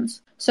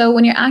solutions. So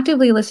when you're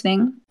actively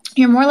listening,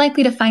 you're more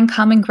likely to find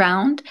common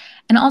ground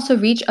and also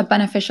reach a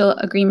beneficial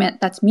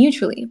agreement that's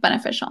mutually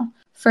beneficial.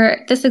 For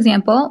this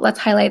example, let's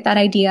highlight that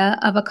idea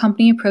of a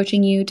company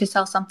approaching you to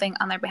sell something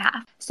on their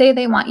behalf. Say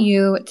they want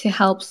you to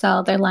help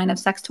sell their line of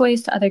sex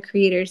toys to other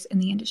creators in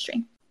the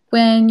industry.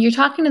 When you're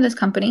talking to this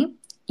company,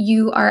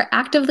 you are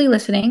actively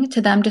listening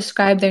to them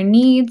describe their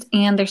needs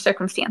and their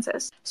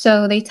circumstances.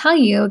 So they tell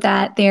you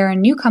that they're a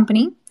new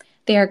company,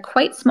 they are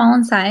quite small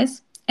in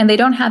size, and they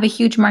don't have a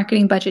huge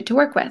marketing budget to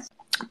work with.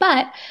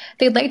 But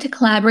they'd like to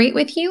collaborate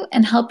with you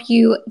and help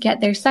you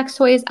get their sex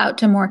toys out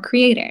to more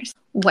creators.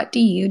 What do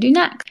you do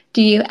next?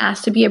 Do you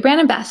ask to be a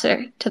brand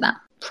ambassador to them?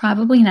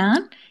 Probably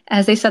not.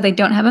 As they said, they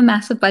don't have a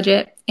massive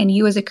budget, and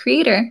you as a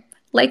creator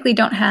likely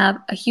don't have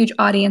a huge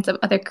audience of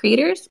other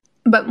creators,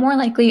 but more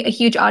likely a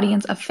huge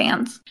audience of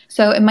fans.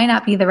 So it might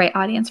not be the right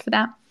audience for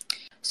that.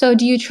 So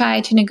do you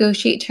try to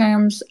negotiate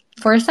terms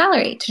for a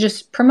salary to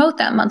just promote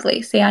them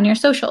monthly, say on your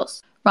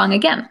socials? Wrong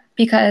again,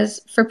 because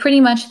for pretty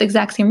much the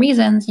exact same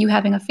reasons, you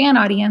having a fan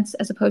audience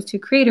as opposed to a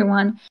creator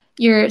one,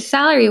 your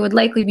salary would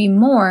likely be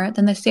more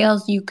than the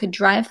sales you could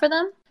drive for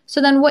them. So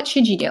then what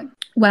should you do?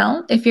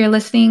 Well, if you're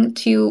listening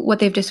to what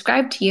they've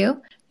described to you,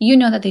 you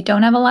know that they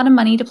don't have a lot of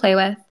money to play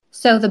with.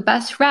 So the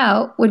best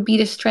route would be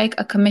to strike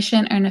a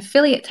commission or an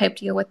affiliate type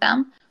deal with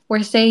them,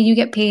 where say you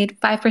get paid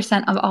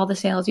 5% of all the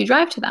sales you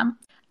drive to them,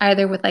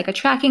 either with like a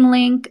tracking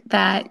link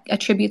that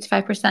attributes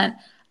 5%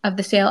 of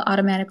the sale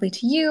automatically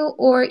to you,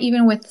 or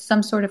even with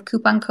some sort of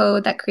coupon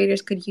code that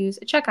creators could use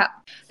at checkout.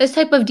 This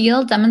type of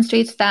deal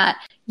demonstrates that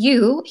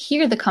you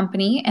hear the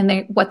company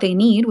and what they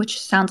need, which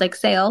sounds like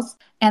sales,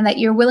 and that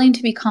you're willing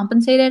to be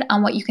compensated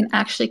on what you can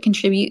actually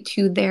contribute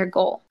to their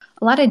goal.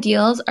 A lot of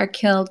deals are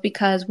killed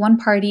because one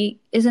party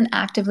isn't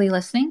actively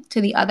listening to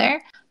the other,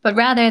 but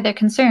rather they're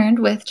concerned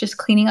with just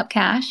cleaning up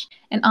cash,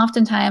 and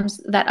oftentimes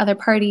that other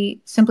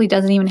party simply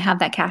doesn't even have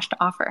that cash to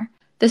offer.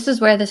 This is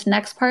where this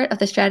next part of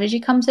the strategy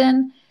comes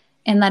in,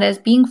 and that is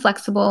being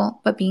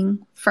flexible but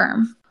being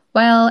firm.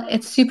 While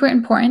it's super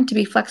important to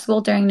be flexible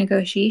during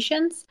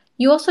negotiations,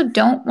 you also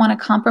don't want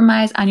to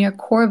compromise on your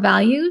core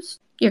values,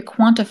 your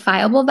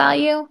quantifiable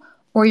value,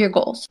 or your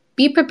goals.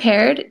 Be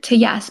prepared to,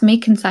 yes,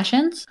 make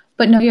concessions,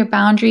 but know your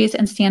boundaries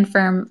and stand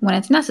firm when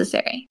it's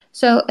necessary.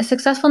 So a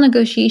successful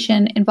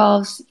negotiation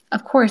involves,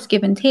 of course,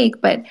 give and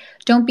take, but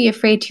don't be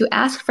afraid to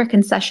ask for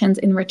concessions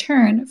in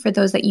return for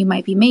those that you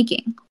might be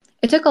making.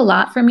 It took a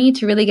lot for me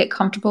to really get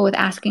comfortable with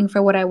asking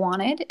for what I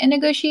wanted in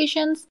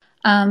negotiations.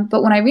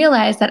 But when I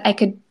realized that I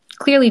could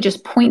clearly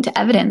just point to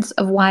evidence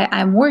of why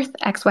I'm worth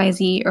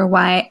XYZ or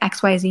why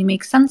XYZ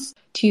makes sense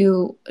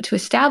to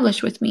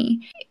establish with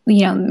me,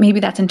 maybe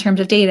that's in terms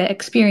of data,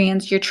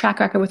 experience, your track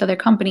record with other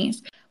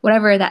companies,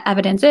 whatever that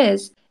evidence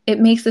is, it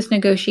makes this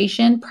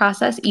negotiation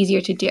process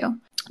easier to do.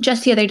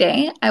 Just the other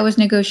day, I was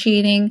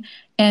negotiating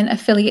an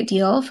affiliate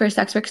deal for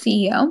Sexwork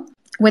CEO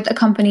with a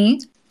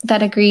company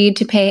that agreed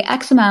to pay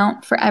X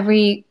amount for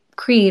every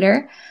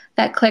creator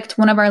that clicked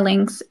one of our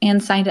links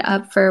and signed it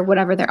up for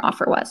whatever their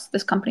offer was,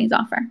 this company's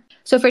offer.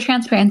 So for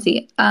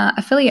transparency,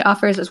 affiliate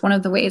offers is one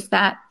of the ways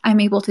that I'm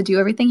able to do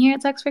everything here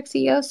at Sexwork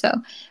CEO. So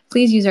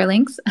please use our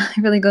links.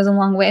 It really goes a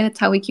long way. That's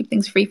how we keep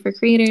things free for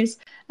creators.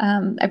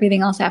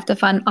 Everything else I have to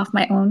fund off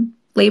my own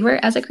labor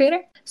as a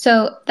creator.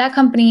 So that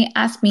company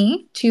asked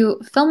me to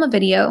film a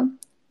video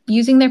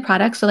using their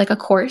product, so like a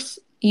course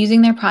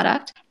using their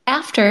product,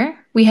 after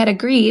we had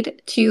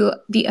agreed to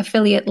the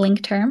affiliate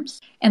link terms.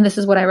 And this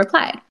is what I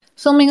replied.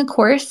 Filming a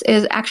course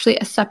is actually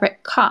a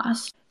separate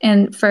cost.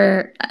 And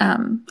for,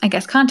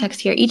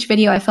 context here, each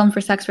video I filmed for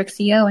Sexwork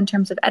CEO in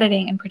terms of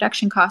editing and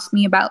production cost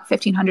me about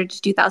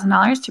 $1,500 to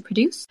 $2,000 to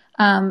produce.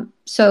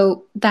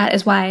 So that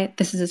is why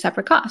this is a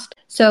separate cost.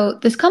 So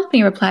this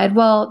company replied,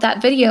 well,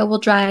 that video will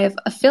drive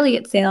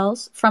affiliate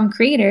sales from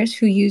creators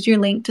who use your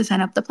link to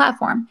sign up the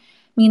platform.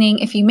 Meaning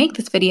if you make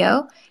this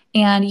video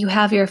and you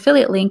have your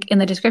affiliate link in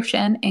the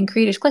description and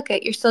creators click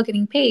it, you're still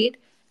getting paid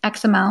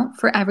X amount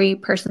for every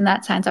person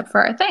that signs up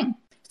for our thing.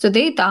 So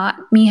they thought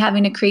me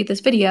having to create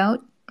this video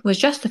was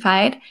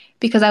justified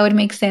because I would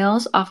make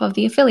sales off of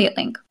the affiliate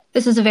link.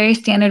 This is a very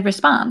standard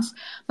response.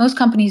 Most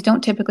companies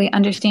don't typically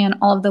understand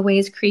all of the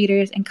ways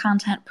creators and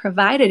content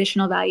provide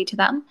additional value to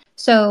them.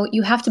 So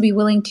you have to be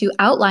willing to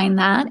outline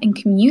that and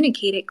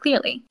communicate it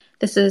clearly.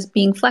 This is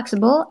being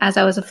flexible, as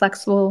I was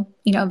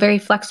very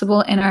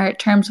flexible in our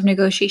terms of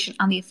negotiation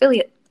on the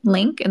affiliate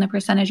link and the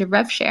percentage of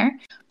rev share.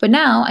 But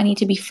now I need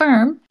to be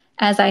firm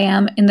as I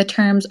am in the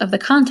terms of the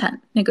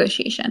content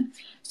negotiation.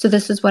 So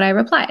this is what I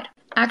replied.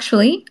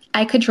 Actually,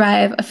 I could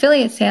drive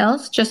affiliate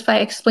sales just by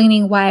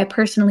explaining why I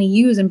personally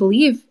use and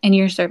believe in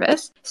your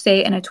service,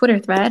 say in a Twitter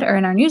thread or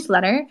in our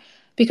newsletter,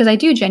 because I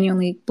do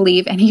genuinely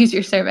believe and use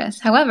your service.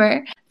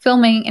 However,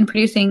 filming and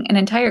producing an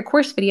entire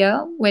course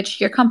video,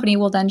 which your company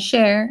will then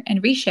share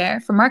and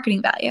reshare for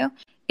marketing value,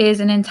 is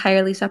an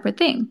entirely separate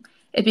thing.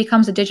 It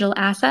becomes a digital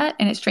asset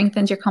and it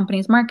strengthens your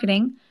company's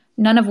marketing,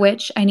 none of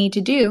which I need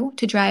to do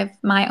to drive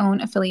my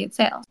own affiliate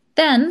sales.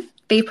 Then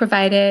they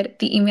provided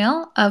the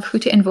email of who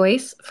to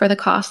invoice for the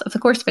cost of the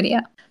course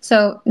video.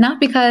 So not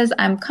because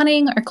I'm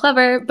cunning or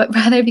clever, but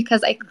rather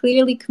because I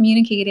clearly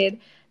communicated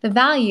the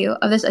value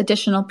of this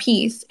additional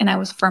piece and I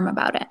was firm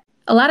about it.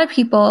 A lot of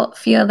people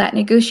feel that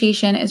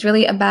negotiation is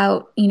really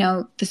about,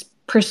 this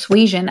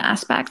persuasion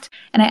aspect.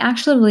 And I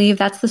actually believe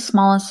that's the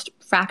smallest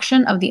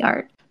fraction of the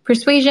art.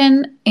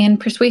 Persuasion and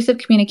persuasive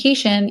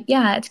communication,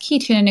 yeah, it's key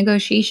to a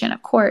negotiation,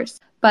 of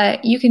course.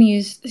 But you can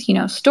use,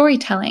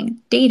 storytelling,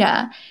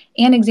 data,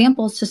 and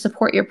examples to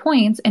support your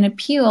points and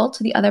appeal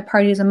to the other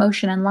party's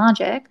emotion and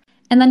logic,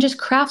 and then just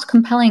craft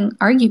compelling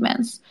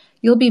arguments.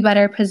 You'll be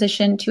better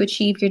positioned to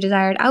achieve your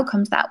desired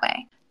outcomes that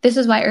way. This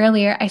is why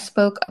earlier I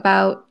spoke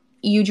about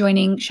you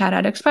joining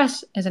Shoutout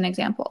Express as an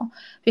example,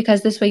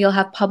 because this way you'll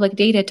have public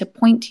data to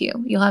point to.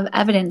 You'll have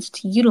evidence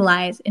to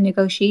utilize in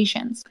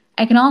negotiations.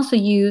 I can also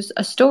use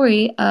a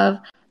story of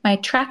my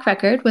track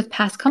record with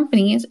past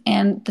companies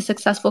and the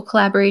successful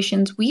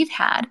collaborations we've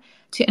had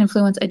to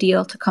influence a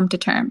deal to come to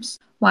terms.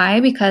 Why?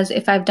 Because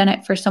if I've done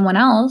it for someone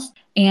else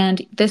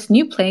and this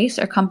new place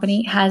or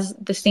company has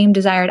the same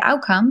desired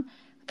outcome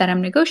that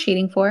I'm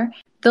negotiating for,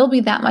 they'll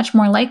be that much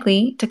more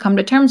likely to come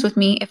to terms with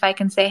me if I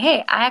can say,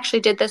 hey, I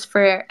actually did this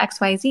for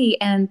XYZ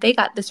and they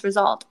got this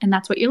result and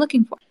that's what you're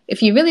looking for.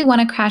 If you really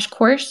want a crash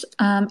course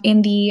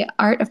in the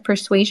art of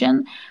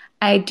persuasion,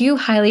 I do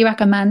highly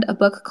recommend a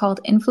book called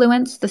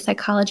Influence, The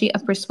Psychology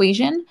of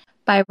Persuasion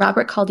by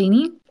Robert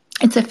Cialdini.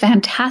 It's a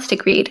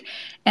fantastic read,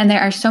 and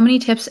there are so many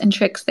tips and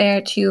tricks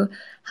there to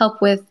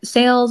help with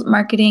sales,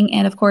 marketing,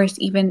 and of course,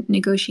 even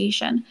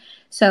negotiation.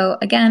 So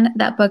again,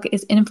 that book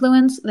is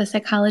Influence, The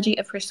Psychology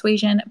of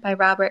Persuasion by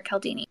Robert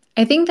Cialdini.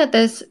 I think that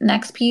this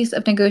next piece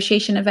of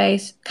negotiation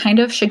advice kind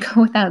of should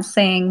go without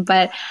saying,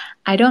 but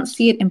I don't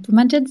see it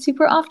implemented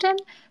super often,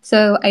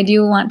 so I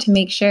do want to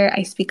make sure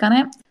I speak on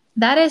it.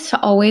 That is to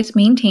always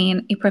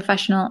maintain a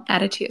professional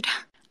attitude.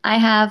 I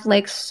have,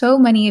 like so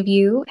many of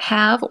you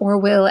have or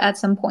will at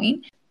some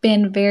point,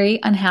 been very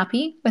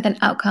unhappy with an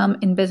outcome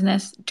in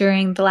business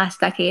during the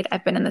last decade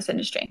I've been in this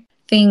industry.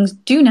 Things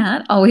do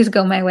not always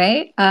go my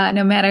way,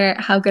 no matter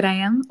how good I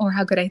am or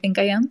how good I think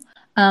I am.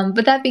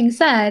 But that being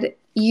said,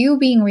 you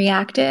being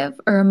reactive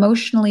or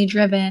emotionally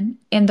driven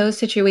in those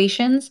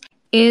situations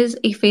is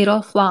a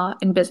fatal flaw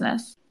in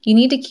business. You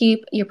need to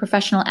keep your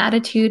professional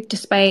attitude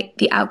despite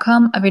the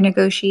outcome of your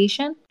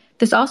negotiation.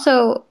 This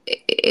also,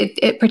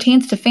 it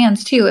pertains to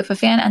fans too. If a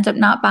fan ends up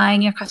not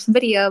buying your custom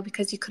video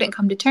because you couldn't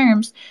come to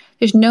terms,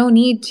 there's no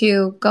need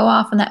to go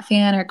off on that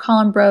fan or call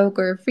them broke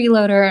or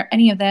freeloader or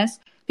any of this,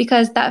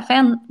 because that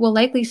fan will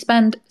likely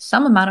spend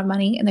some amount of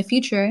money in the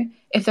future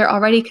if they're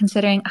already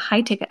considering a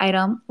high ticket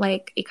item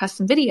like a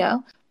custom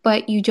video,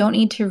 but you don't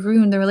need to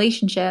ruin the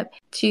relationship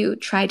to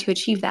try to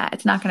achieve that.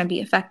 It's not going to be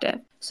effective.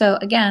 So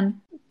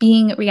again,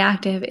 being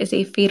reactive is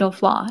a fatal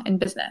flaw in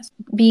business.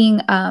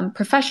 Being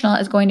professional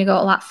is going to go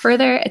a lot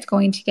further. It's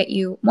going to get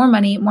you more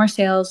money, more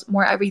sales,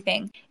 more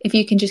everything, if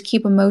you can just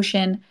keep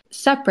emotion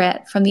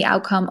separate from the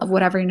outcome of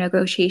whatever your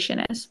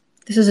negotiation is.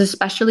 This is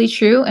especially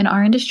true in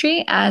our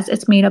industry, as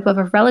it's made up of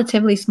a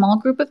relatively small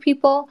group of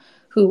people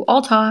who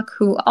all talk,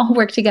 who all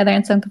work together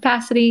in some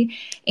capacity,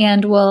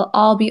 and will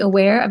all be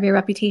aware of your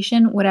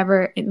reputation,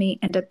 whatever it may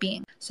end up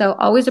being. So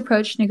always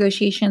approach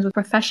negotiations with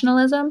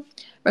professionalism,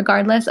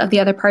 regardless of the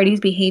other party's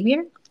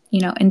behavior,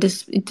 and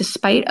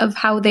despite of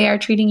how they are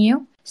treating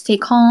you. Stay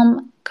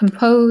calm,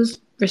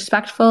 composed,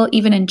 respectful,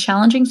 even in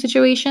challenging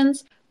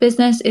situations.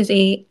 Business is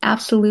an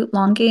absolute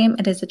long game.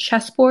 It is a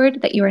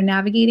chessboard that you are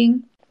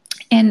navigating.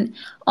 And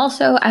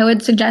also, I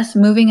would suggest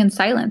moving in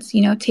silence.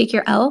 Take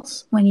your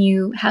L's when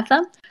you have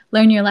them.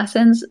 Learn your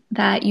lessons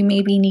that you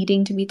may be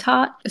needing to be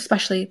taught,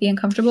 especially the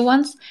uncomfortable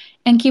ones,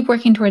 and keep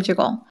working towards your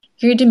goal.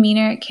 Your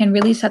demeanor can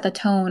really set the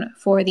tone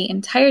for the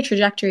entire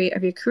trajectory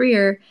of your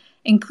career,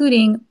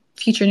 including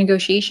future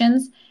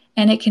negotiations,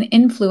 and it can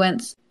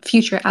influence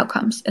future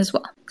outcomes as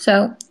well.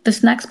 So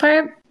this next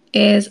part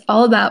is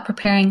all about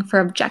preparing for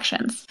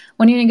objections.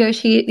 When you're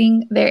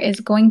negotiating, there is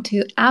going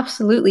to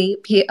absolutely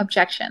be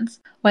objections,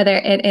 whether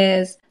it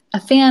is a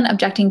fan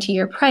objecting to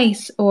your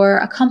price, or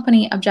a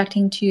company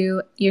objecting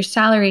to your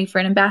salary for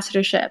an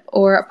ambassadorship,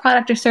 or a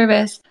product or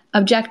service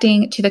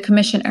objecting to the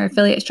commission or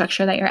affiliate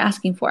structure that you're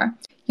asking for.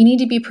 You need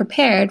to be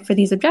prepared for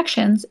these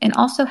objections and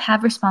also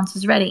have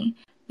responses ready.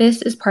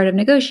 This is part of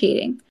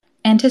negotiating.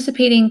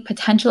 Anticipating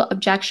potential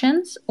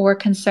objections or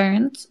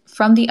concerns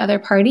from the other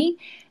party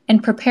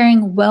and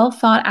preparing well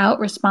thought out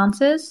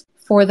responses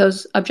for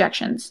those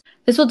objections.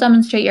 This will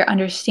demonstrate your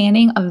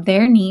understanding of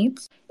their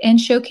needs and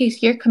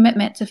showcase your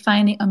commitment to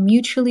finding a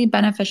mutually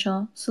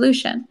beneficial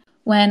solution.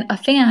 When a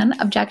fan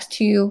objects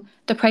to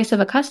the price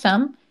of a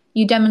custom,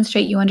 you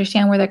demonstrate you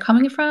understand where they're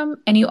coming from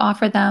and you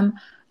offer them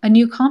a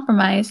new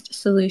compromised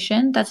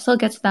solution that still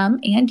gets them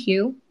and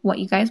you what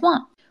you guys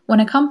want. When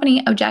a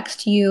company objects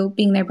to you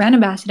being their brand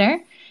ambassador,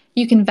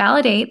 you can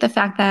validate the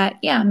fact that,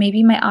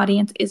 maybe my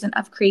audience isn't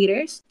of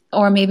creators,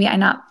 or maybe I'm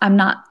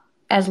not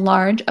as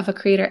large of a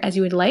creator as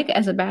you would like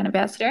as a brand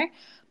ambassador,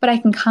 but I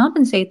can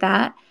compensate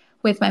that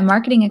with my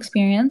marketing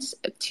experience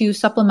to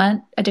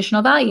supplement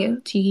additional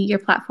value to your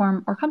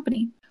platform or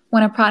company.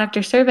 When a product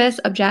or service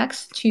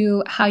objects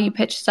to how you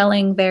pitch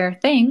selling their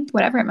thing,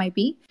 whatever it might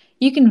be,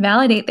 you can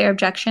validate their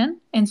objection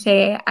and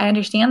say, I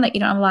understand that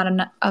you don't have a lot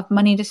of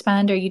money to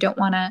spend, or you don't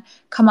want to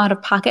come out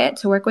of pocket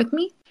to work with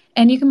me.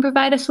 And you can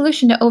provide a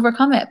solution to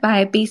overcome it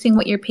by basing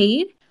what you're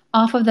paid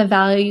off of the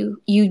value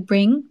you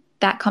bring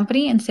that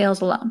company in sales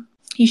alone.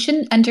 You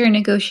shouldn't enter a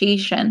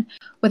negotiation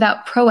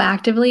without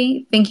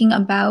proactively thinking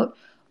about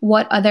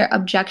what other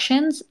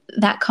objections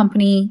that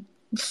company,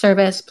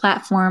 service,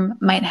 platform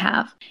might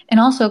have, and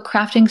also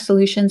crafting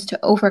solutions to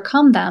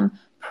overcome them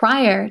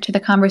prior to the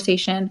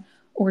conversation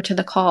or to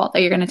the call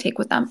that you're going to take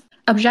with them.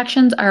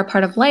 Objections are a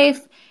part of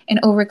life, and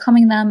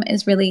overcoming them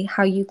is really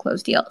how you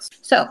close deals.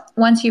 So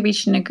once you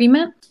reach an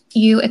agreement,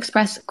 you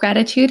express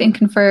gratitude and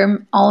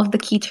confirm all of the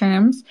key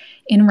terms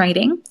in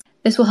writing.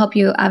 This will help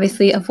you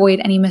obviously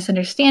avoid any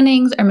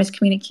misunderstandings or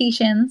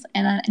miscommunications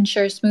and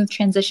ensure a smooth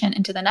transition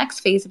into the next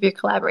phase of your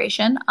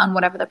collaboration on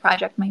whatever the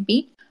project might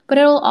be. But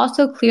it will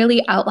also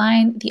clearly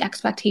outline the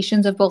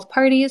expectations of both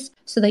parties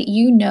so that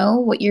you know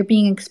what you're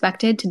being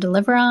expected to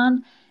deliver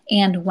on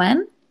and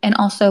when, and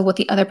also what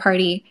the other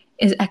party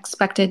is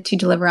expected to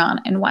deliver on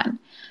and when.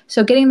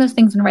 So getting those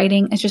things in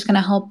writing is just going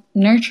to help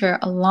nurture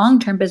a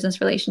long-term business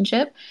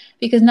relationship,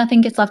 because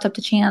nothing gets left up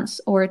to chance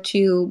or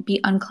to be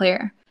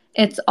unclear.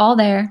 It's all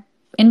there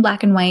in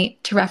black and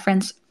white to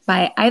reference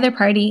by either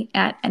party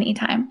at any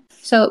time.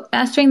 So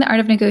mastering the art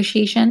of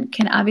negotiation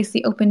can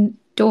obviously open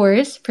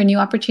doors for new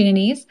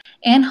opportunities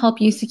and help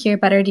you secure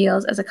better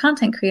deals as a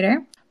content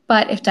creator.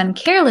 But if done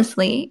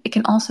carelessly, it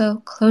can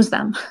also close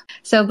them.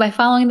 So by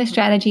following the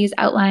strategies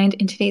outlined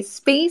in today's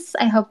space,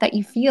 I hope that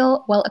you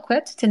feel well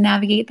equipped to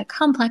navigate the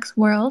complex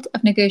world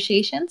of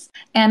negotiations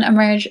and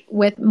emerge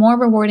with more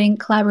rewarding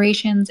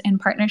collaborations and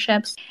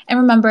partnerships. And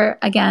remember,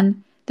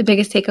 again, the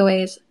biggest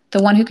takeaways: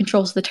 the one who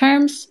controls the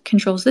terms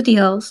controls the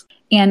deals,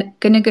 and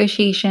good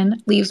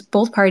negotiation leaves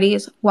both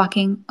parties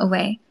walking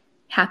away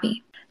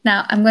happy.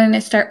 Now, I'm going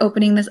to start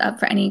opening this up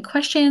for any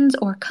questions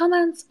or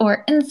comments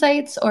or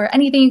insights or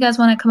anything you guys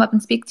want to come up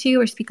and speak to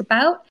or speak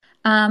about.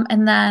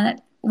 And then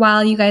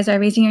while you guys are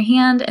raising your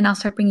hand and I'll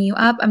start bringing you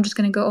up, I'm just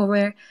going to go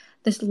over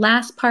this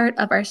last part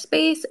of our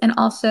space and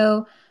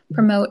also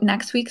promote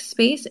next week's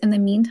space in the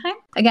meantime.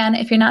 Again,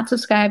 if you're not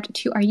subscribed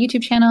to our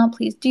YouTube channel,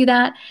 please do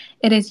that.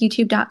 It is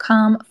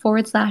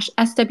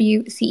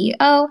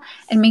youtube.com/SWCEO,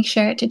 and make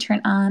sure to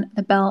turn on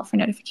the bell for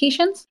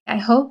notifications. I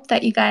hope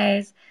that you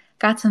guys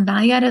got some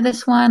value out of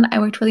this one. I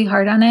worked really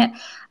hard on it.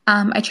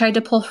 I tried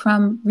to pull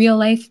from real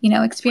life,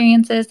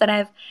 experiences that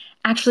I've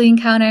actually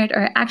encountered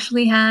or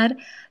actually had.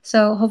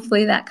 So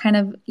hopefully that kind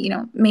of,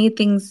 made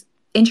things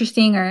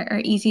interesting or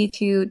easy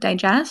to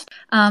digest.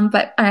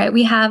 But all right,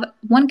 we have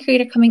one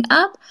creator coming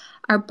up,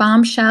 our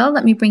bombshell.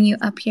 Let me bring you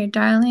up here,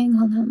 darling.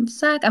 Hold on a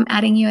sec. I'm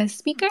adding you as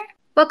speaker.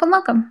 Welcome,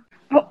 welcome.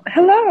 Oh,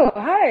 hello.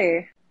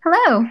 Hi.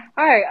 Hello.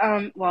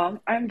 Hi.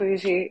 Well, I'm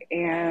Bougie,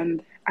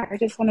 and I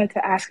just wanted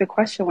to ask a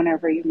question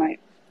whenever you're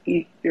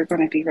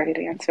going to be ready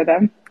to answer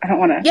them. I don't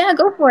want to. Yeah,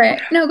 go for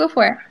it. No, go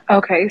for it.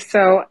 Okay,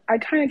 so I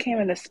kind of came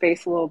into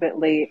space a little bit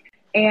late,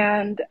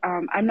 and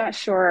I'm not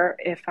sure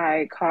if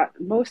I caught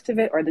most of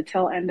it or the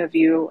tail end of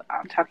you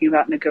talking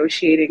about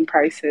negotiating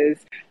prices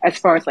as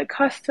far as like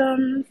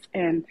customs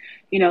and,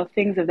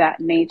 things of that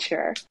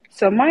nature.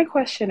 So my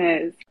question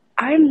is,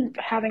 I'm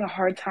having a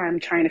hard time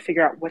trying to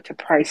figure out what to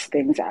price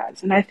things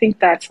as. And I think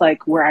that's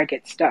like where I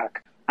get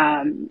stuck.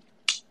 In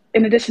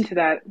addition to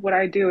that, what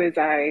I do is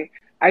I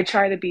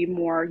try to be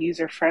more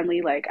user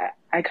friendly. Like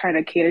I kind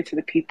of cater to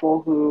the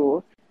people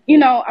who,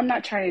 I'm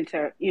not trying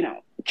to,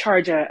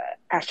 charge a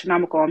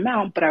astronomical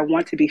amount, but I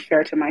want to be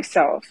fair to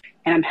myself.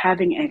 And I'm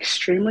having an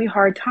extremely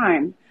hard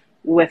time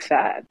with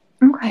that.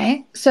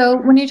 Okay. So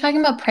when you're talking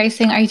about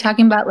pricing, are you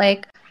talking about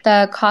like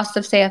the cost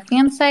of, say, a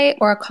fan site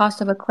or a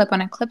cost of a clip on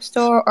a clip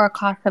store or a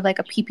cost of like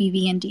a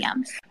PPV and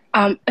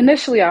DMs?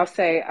 Initially, I'll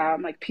say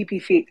like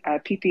PPV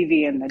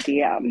in the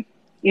DM.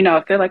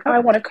 If they're like, oh, I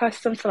want a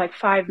custom for like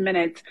 5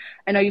 minutes.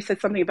 I know you said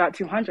something about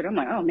 200. I'm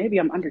like, oh, maybe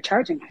I'm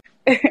undercharging.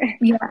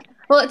 Yeah.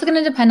 Well, it's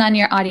going to depend on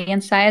your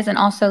audience size and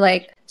also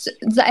I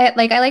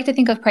like to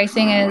think of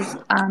pricing as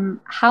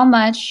how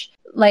much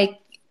like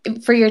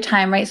for your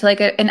time, right? So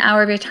like an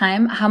hour of your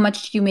time, how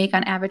much do you make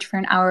on average for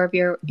an hour of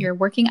your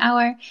working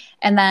hour?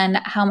 And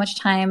then how much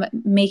time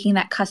making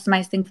that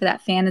customized thing for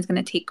that fan is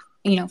going to take,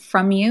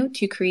 from you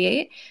to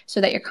create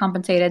so that you're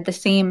compensated the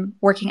same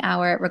working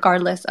hour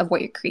regardless of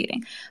what you're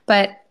creating.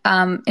 But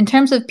in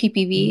terms of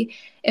PPV,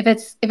 if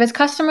it's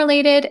custom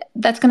related,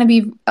 that's going to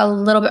be a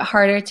little bit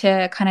harder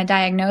to kind of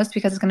diagnose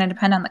because it's going to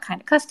depend on the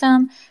kind of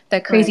custom,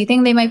 the crazy Right.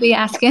 thing they might be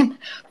asking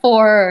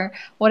for,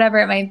 whatever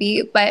it might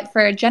be. But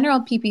for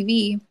general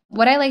PPV,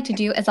 what I like to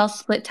do is I'll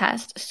split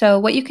test. So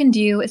what you can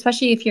do,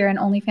 especially if you're an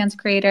OnlyFans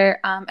creator,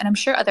 and I'm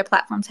sure other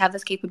platforms have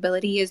this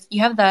capability, is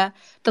you have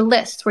the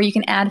lists where you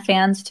can add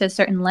fans to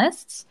certain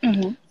lists.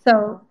 Mm-hmm.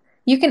 So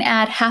you can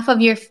add half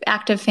of your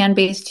active fan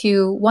base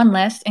to one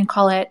list and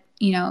call it,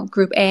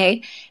 group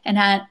A, and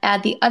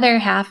add the other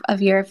half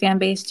of your fan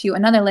base to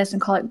another list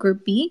and call it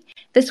group B.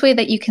 This way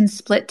that you can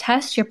split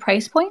test your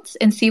price points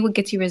and see what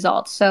gets you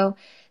results. So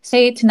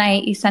say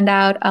tonight you send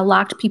out a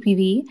locked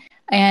PPV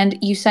and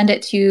you send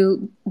it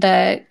to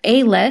the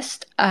A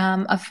list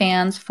of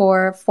fans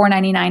for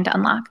 $4.99 to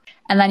unlock.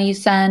 And then you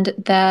send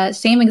the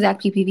same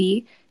exact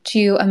PPV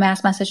to a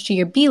mass message to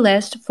your B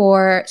list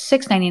for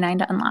 $6.99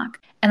 to unlock.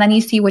 And then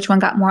you see which one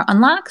got more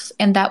unlocks,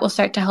 and that will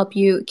start to help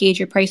you gauge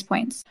your price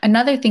points.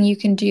 Another thing you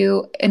can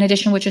do, in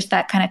addition with just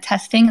that kind of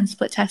testing and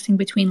split testing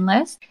between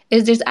lists,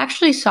 is there's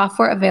actually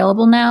software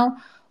available now.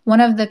 One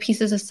of the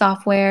pieces of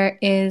software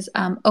is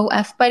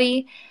OF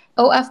Buddy.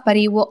 OF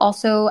Buddy will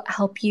also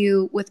help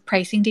you with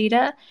pricing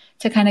data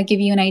to kind of give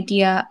you an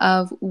idea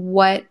of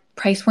what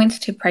price points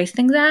to price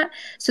things at.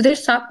 So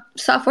there's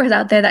softwares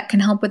out there that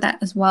can help with that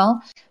as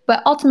well.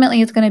 But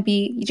ultimately, it's going to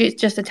be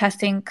just a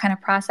testing kind of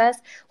process.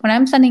 When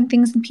I'm sending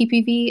things in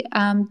PPV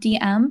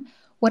DM,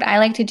 what I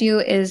like to do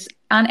is,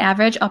 on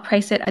average, I'll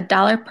price it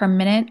 $1 per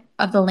minute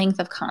of the length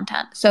of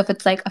content. So if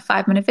it's like a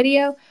 5-minute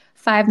video,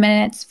 5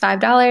 minutes,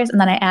 $5, and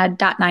then I add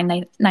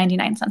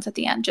 .99 at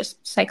the end.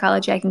 Just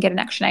psychology, I can get an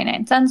extra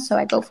 99 cents, so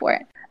I go for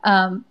it.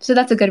 So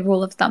that's a good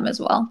rule of thumb as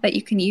well that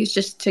you can use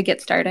just to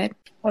get started.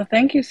 Well,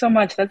 thank you so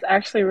much. That's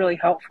actually really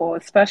helpful,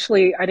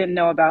 especially I didn't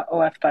know about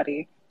OF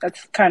Buddy.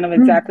 That's kind of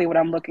exactly what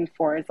I'm looking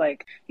for is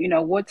like,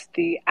 what's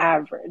the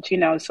average,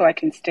 so I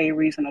can stay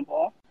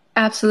reasonable.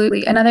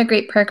 Absolutely. Another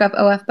great perk of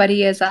OF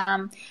Buddy is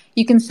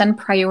you can send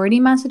priority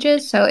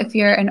messages. So if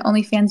you're an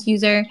OnlyFans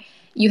user,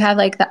 you have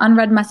like the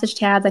unread message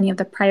tab, then you have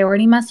the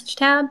priority message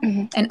tab.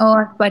 Mm-hmm. And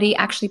OF Buddy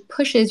actually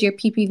pushes your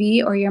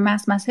PPV or your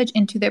mass message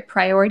into their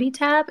priority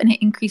tab, and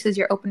it increases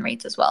your open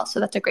rates as well.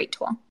 So that's a great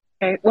tool.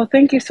 Okay. Well,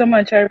 thank you so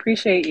much. I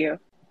appreciate you.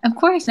 Of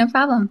course, no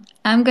problem.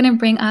 I'm going to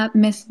bring up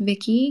Miss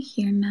Vicky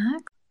here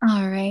next.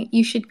 All right.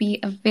 You should be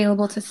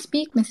available to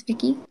speak, Miss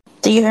Vicky.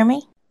 Do you hear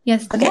me?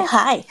 Yes. Okay, Yes.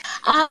 hi.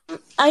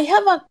 I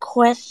have a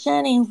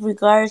question in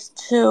regards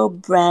to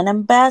brand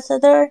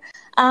ambassador.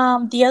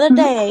 The other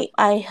day,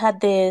 I had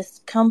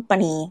this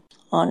company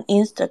on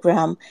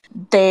Instagram.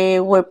 They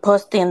were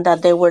posting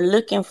that they were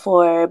looking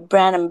for a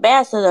brand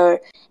ambassador,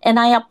 and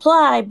I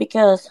applied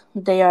because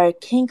they are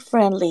kink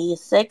friendly,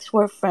 sex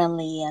work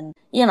friendly, and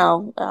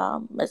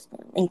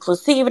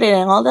inclusivity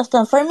and all that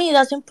stuff. For me,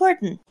 that's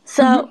important.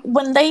 So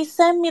when they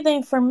sent me the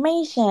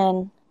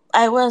information,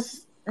 I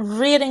was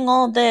reading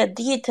all the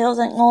details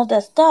and all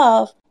that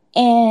stuff,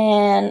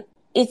 and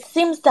it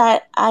seems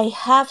that I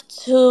have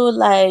to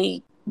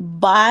like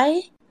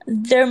buy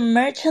their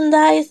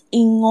merchandise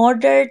in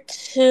order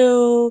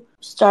to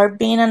start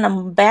being an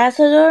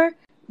ambassador.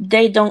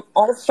 They don't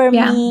offer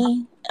Yeah.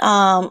 me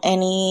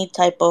any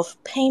type of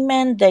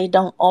payment. They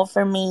don't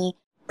offer me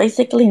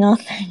basically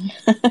nothing.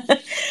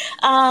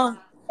 um,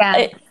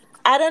 Yeah.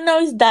 I don't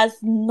know if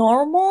that's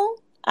normal.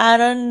 I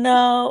don't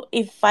know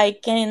if I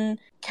can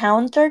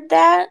counter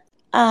that.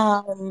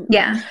 Um,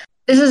 Yeah.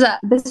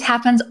 This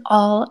happens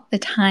all the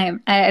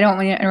time. I don't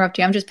want to interrupt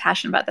you. I'm just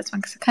passionate about this one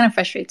because it kind of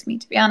frustrates me,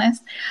 to be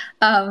honest.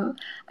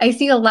 I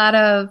see a lot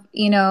of,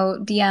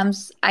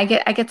 DMs. I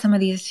get some of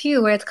these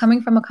too, where it's coming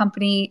from a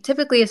company,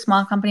 typically a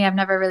small company I've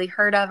never really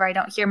heard of or I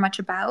don't hear much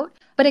about,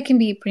 but it can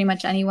be pretty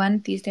much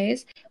anyone these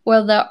days.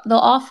 Well, they'll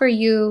offer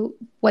you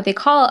what they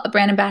call a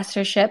brand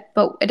ambassadorship,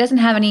 but it doesn't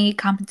have any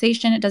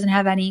compensation. It doesn't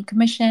have any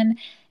commission.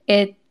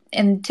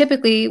 And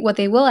typically, what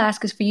they will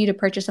ask is for you to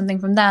purchase something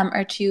from them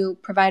or to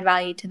provide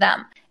value to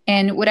them.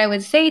 And what I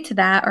would say to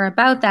that or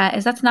about that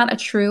is that's not a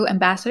true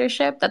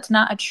ambassadorship. That's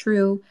not a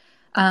true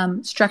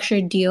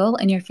structured deal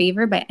in your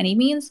favor by any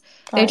means.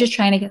 They're right. just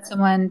trying to get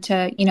someone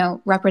to,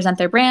 represent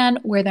their brand,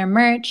 wear their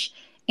merch,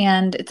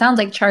 and it sounds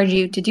like charge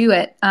you to do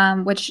it.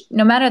 Which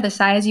no matter the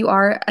size you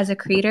are as a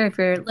creator, if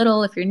you're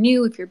little, if you're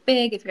new, if you're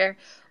big, if you're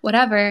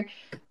whatever,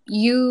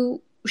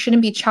 you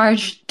shouldn't be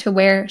charged to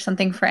wear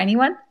something for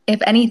anyone.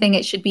 If anything,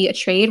 it should be a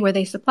trade where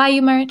they supply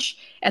you merch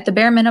at the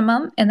bare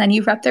minimum and then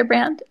you rep their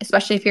brand,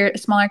 especially if you're a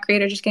smaller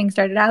creator just getting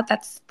started out.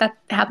 That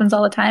happens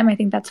all the time. I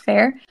think that's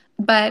fair.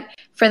 But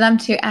for them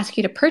to ask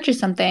you to purchase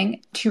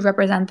something to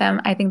represent them,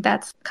 I think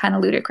that's kind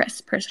of ludicrous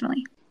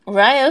personally.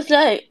 Right. I was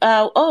like,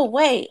 oh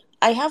wait,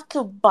 I have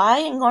to buy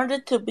in order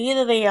to be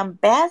the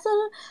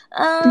ambassador.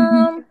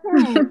 Hmm.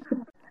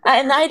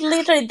 And I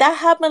literally, that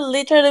happened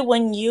literally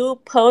when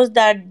you post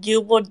that you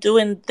were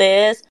doing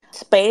this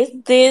space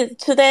this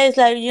today. It's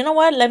like, you know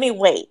what? Let me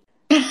wait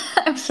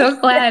I'm so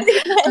glad.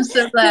 I'm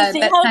so to glad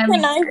see that how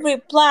can timing. I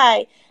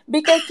reply.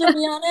 Because to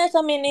be honest,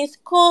 I mean, it's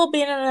cool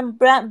being a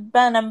brand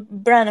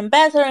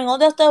ambassador and all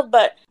that stuff.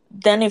 But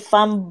then if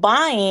I'm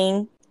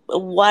buying,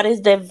 what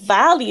is the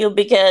value?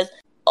 Because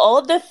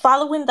all the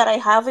following that I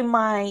have in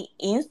my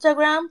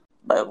Instagram,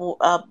 but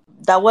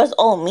that was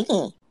all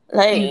me.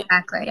 Like,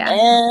 Exactly.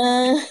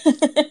 Yeah.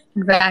 eh.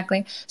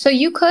 Exactly. So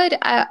you could,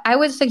 I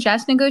would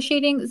suggest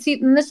negotiating. See,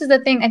 and this is the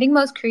thing. I think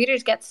most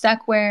creators get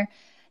stuck where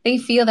they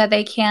feel that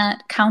they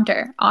can't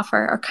counter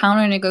offer or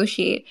counter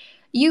negotiate.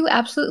 You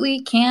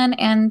absolutely can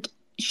and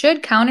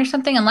should counter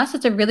something unless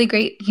it's a really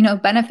great,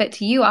 benefit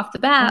to you off the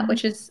bat, Mhm.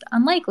 which is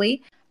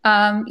unlikely.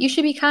 You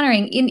should be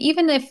countering. And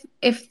even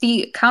if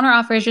the counter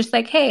offer is just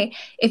like, hey,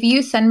 if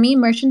you send me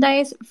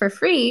merchandise for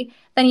free,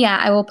 then yeah,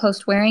 I will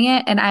post wearing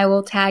it and I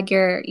will tag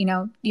your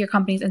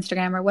company's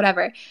Instagram or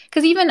whatever.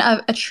 Because even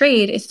a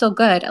trade is still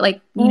good. Like,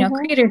 Mhm.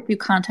 creators do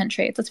content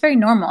trades. That's very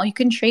normal. You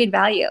can trade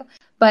value.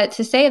 But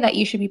to say that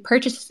you should be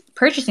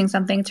purchasing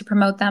something to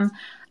promote them,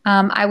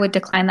 I would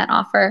decline that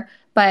offer.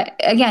 But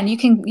again, you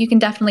can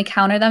definitely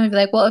counter them and be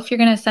like, well, if you're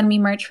going to send me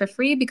merch for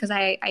free because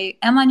I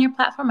am on your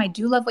platform, I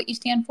do love what you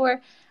stand for,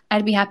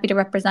 I'd be happy to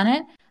represent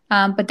it.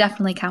 But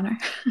definitely counter.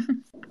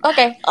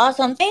 Okay,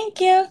 awesome.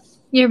 Thank you.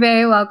 You're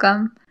very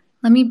welcome.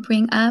 Let me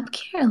bring up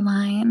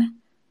Caroline,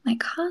 my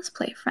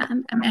cosplay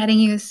friend. I'm adding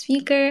you as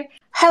speaker.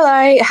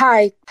 Hello,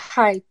 hi.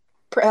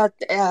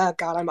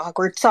 God, I'm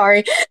awkward.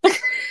 Sorry.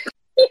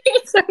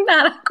 So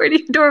not awkward,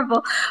 you're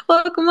adorable.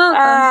 Welcome,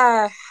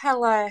 welcome.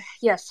 Hello.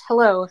 Yes,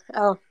 hello.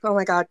 Oh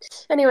my God.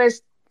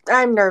 Anyways,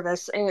 I'm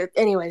nervous.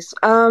 Anyways,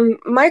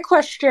 my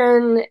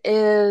question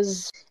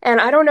is, and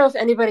I don't know if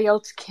anybody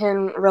else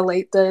can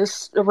relate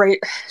this. Right.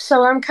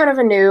 So I'm kind of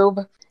a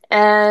noob,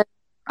 and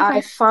I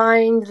Okay.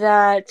 find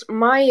that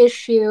my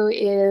issue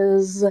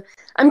is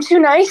I'm too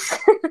nice,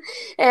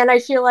 and I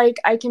feel like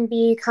I can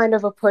be kind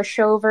of a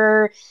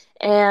pushover,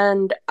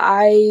 and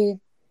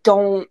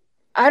don't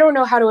I don't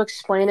know how to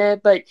explain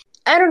it, but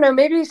I don't know,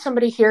 maybe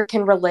somebody here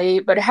can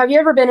relate, but have you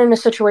ever been in a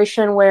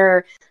situation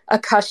where a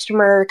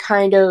customer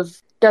kind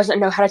of doesn't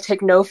know how to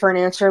take no for an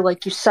answer?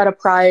 Like you set a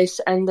price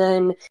and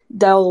then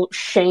they'll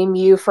shame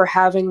you for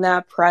having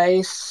that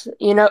price.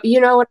 You know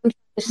what I'm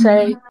trying to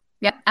say?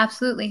 Yeah,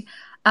 absolutely.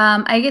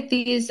 I get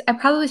these. I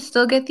probably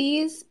still get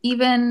these,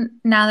 even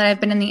now that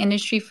I've been in the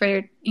industry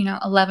for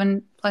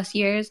 11 plus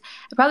years.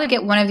 I probably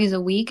get one of these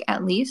a week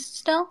at least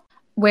still,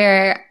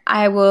 where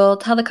I will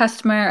tell the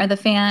customer or the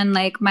fan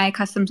like my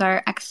customs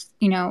are X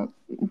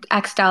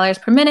dollars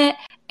per minute,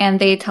 and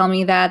they tell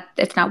me that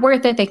it's not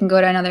worth it. They can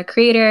go to another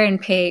creator and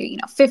pay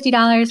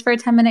 $50 for a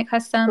 10-minute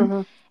custom,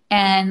 Mm-hmm.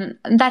 and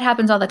that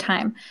happens all the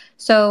time.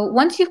 So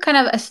once you've kind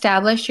of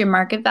established your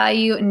market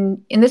value,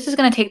 and this is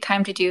going to take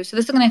time to do. So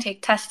this is going to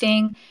take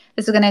testing.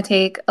 This is going to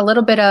take a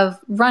little bit of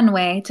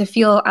runway to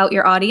feel out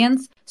your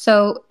audience.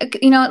 So,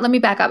 let me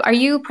back up. Are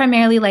you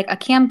primarily like a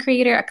cam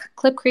creator, a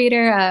clip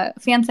creator, a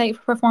fan site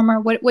performer?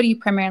 What do you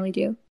primarily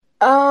do?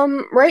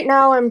 Right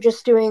now I'm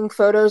just doing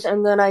photos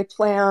and then I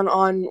plan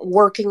on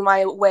working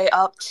my way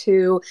up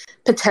to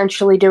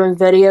potentially doing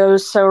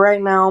videos. So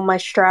right now my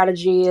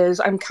strategy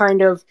is I'm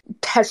kind of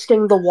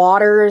testing the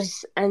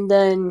waters and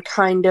then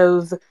kind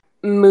of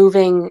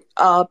moving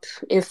up,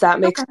 if that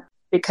makes Okay. sense,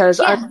 because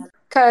Yeah.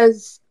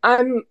 because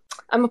I'm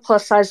a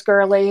plus size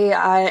girly,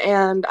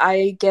 and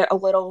I get a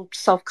little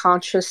self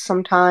conscious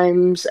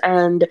sometimes,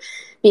 and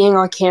being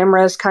on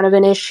camera is kind of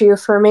an issue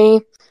for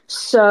me.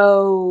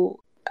 So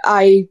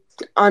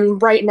I'm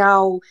right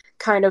now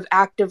kind of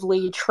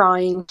actively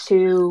trying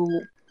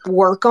to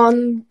work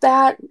on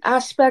that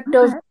aspect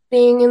of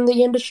being in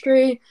the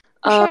industry.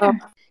 For sure.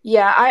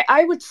 Yeah,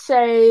 I would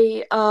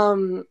say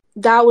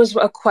that was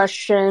a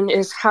question,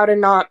 is how to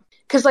not,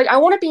 because like I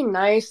want to be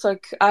nice,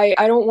 like I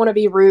don't want to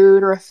be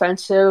rude or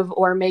offensive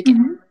or make it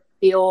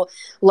feel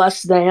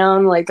less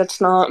than, like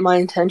that's not my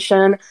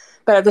intention.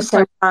 But at the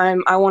same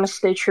time, I want to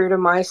stay true to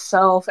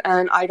myself,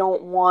 and I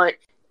don't want,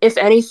 if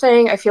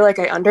anything, I feel like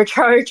I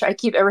undercharge. I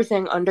keep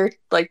everything under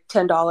like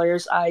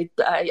 $10.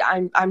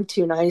 I'm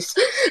too nice.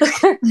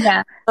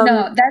 Yeah.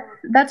 No,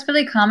 that's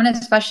really common,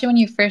 especially when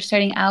you're first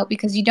starting out,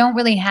 because you don't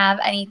really have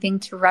anything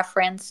to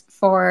reference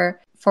for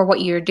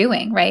what you're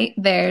doing, right?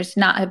 There's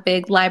not a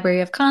big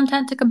library of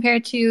content to compare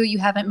to. You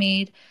haven't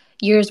made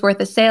years worth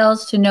of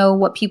sales to know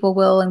what people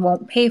will and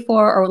won't pay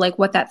for, or like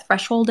what that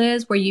threshold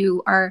is where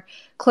you are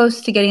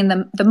close to getting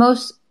the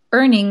most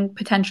earning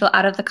potential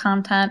out of the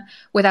content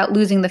without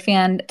losing the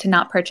fan to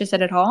not purchase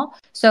it at all.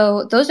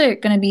 So those are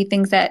going to be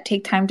things that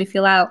take time to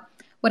feel out.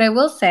 What I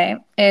will say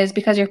is,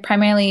 because you're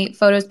primarily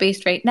photos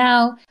based right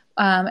now,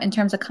 in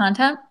terms of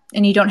content,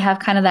 and you don't have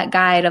kind of that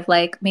guide of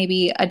like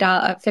maybe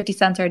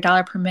 $50 or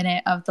 $1 per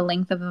minute of the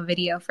length of a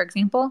video, for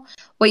example,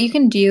 what you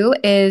can do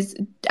is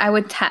I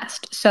would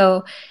test.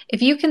 So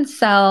if you can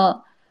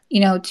sell,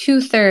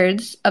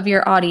 2/3 of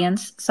your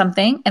audience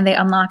something and they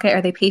unlock it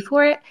or they pay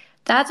for it,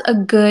 that's a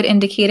good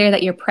indicator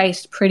that you're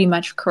priced pretty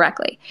much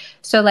correctly.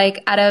 So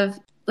like out of,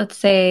 let's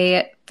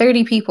say,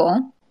 30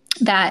 people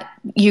that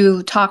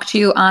you talk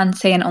to on,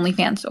 say, an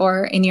OnlyFans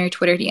or in your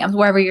Twitter DMs,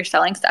 wherever you're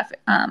selling stuff,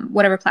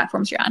 whatever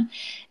platforms you're on,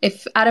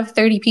 if out of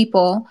 30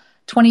 people,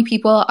 20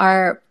 people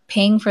are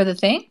paying for the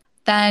thing,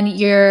 then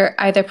you're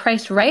either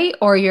priced right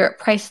or you're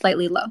priced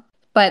slightly low.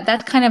 But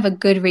that's kind of a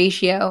good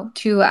ratio,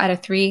 2 out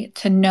of 3,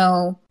 to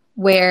know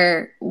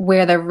where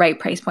the right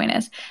price point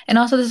is. And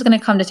also, this is going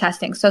to come to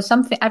testing. So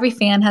every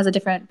fan has a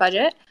different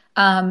budget,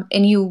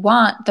 and you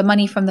want the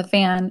money from the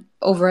fan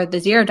over the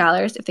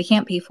 $0 if they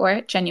can't pay for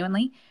it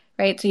genuinely,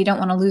 right? So you don't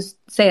want to lose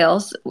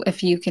sales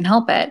if you can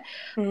help it.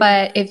 Mm-hmm.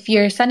 But if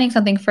you're sending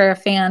something for a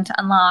fan to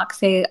unlock,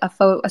 say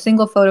a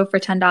single photo for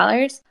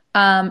 $10,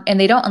 and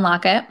they don't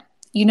unlock it,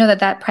 you know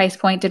that price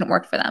point didn't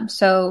work for them.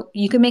 So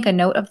you can make a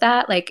note of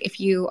that. Like if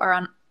you are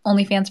on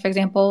OnlyFans, for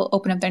example,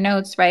 open up their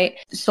notes, right?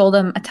 Sold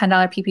them a $10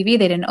 PPV,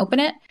 they didn't open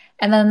it.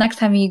 And then the next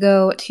time you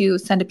go to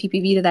send a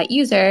PPV to that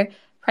user,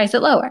 price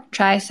it lower.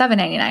 Try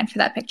 $7.99 for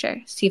that picture.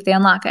 See if they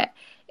unlock it.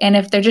 And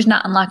if they're just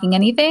not unlocking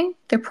anything,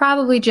 they're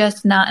probably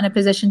just not in a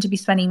position to be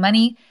spending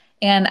money.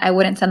 And I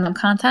wouldn't send them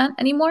content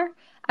anymore.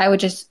 I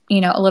would just,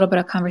 a little bit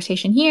of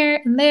conversation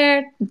here and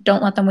there.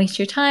 Don't let them waste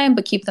your time,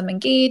 but keep them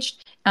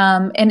engaged.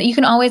 And you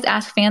can always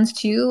ask fans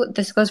too.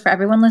 This goes for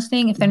everyone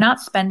listening. If they're not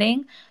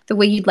spending the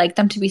way you'd like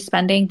them to be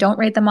spending, don't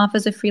write them off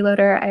as a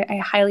freeloader. I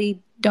highly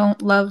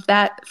don't love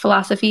that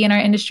philosophy in our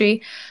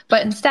industry,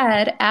 but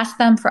instead ask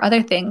them for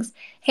other things.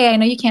 Hey, I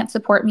know you can't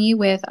support me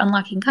with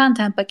unlocking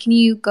content, but can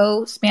you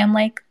go spam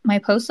like my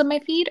posts on my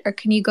feed, or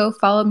can you go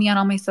follow me on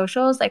all my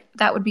socials? Like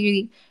that would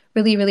be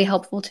really, really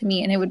helpful to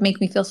me, and it would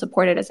make me feel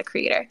supported as a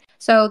creator.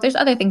 So there's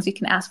other things you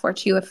can ask for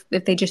too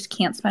if they just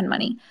can't spend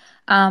money.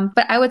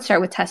 But I would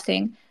start with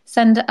testing.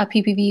 Send a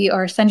PPV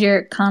or send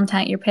your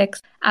content, your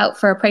pics out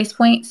for a price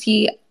point.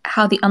 See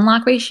how the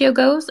unlock ratio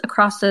goes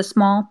across a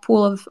small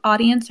pool of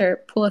audience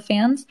or pool of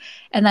fans,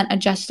 and then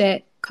adjust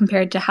it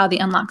compared to how the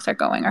unlocks are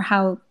going or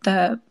how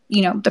the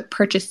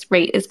purchase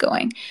rate is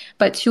going.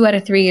 But 2 out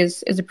of 3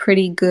 is a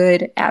pretty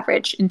good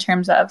average in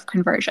terms of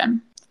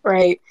conversion.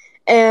 Right.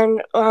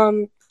 And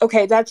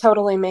okay, that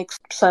totally makes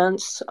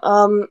sense.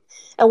 And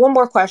one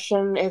more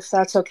question, if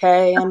that's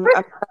okay. And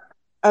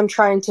I'm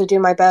trying to do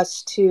my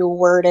best to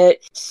word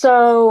it.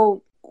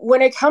 So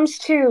when it comes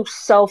to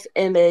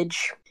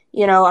self-image,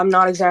 I'm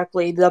not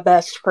exactly the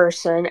best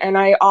person, and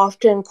I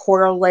often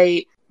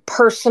correlate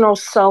personal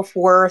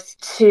self-worth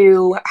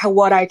to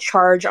what I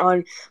charge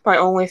on my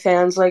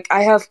OnlyFans. Like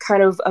I have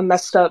kind of a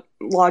messed up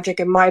logic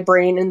in my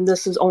brain, and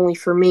this is only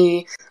for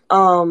me,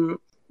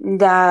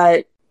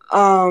 that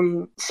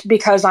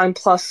because I'm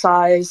plus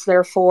size,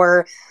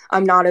 therefore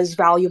I'm not as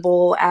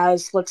valuable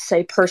as, let's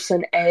say,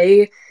 person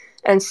A.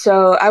 And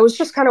so I was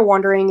just kind of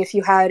wondering if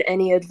you had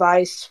any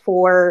advice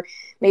for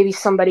maybe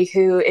somebody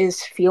who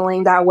is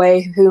feeling that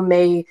way, who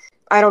may,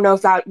 I don't know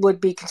if that would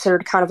be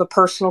considered kind of a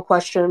personal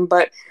question,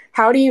 but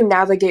how do you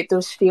navigate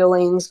those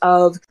feelings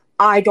of,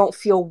 I don't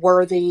feel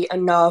worthy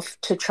enough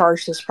to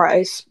charge this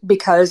price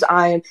because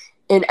I'm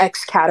in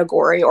X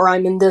category, or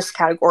I'm in this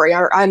category,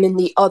 or I'm in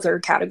the other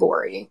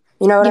category?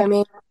 You know what I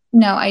mean?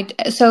 No,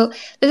 so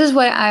this is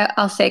what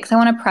I'll say, because I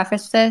want to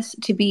preface this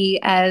to be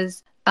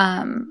as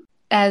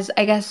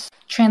I guess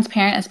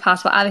transparent as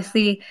possible.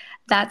 Obviously,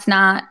 that's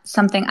not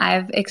something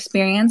I've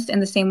experienced in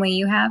the same way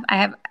you have. I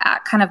have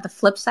kind of the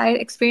flip side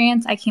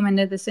experience. I came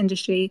into this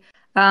industry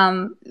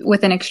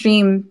with an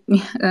extreme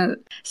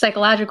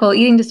psychological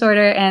eating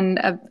disorder and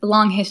a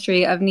long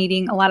history of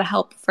needing a lot of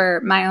help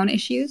for my own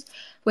issues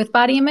with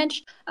body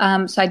image.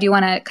 So I do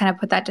want to kind of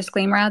put that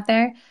disclaimer out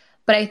there.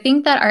 But I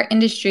think that our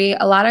industry,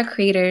 a lot of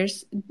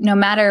creators, no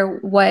matter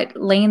what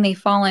lane they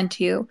fall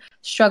into,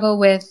 struggle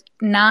with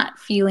not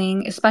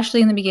feeling,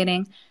 especially in the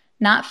beginning,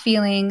 not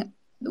feeling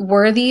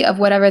worthy of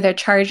whatever they're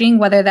charging,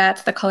 whether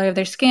that's the color of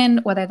their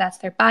skin, whether that's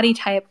their body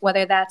type,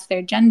 whether that's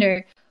their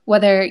gender,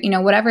 whether,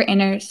 whatever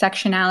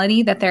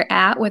intersectionality that they're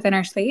at within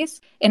our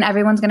space. And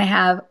everyone's going to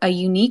have a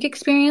unique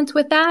experience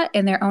with that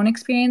and their own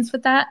experience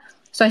with that.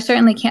 So I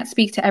certainly can't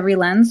speak to every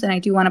lens, and I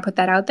do want to put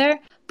that out there.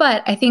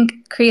 But I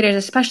think creators,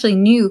 especially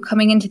new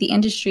coming into the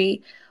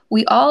industry,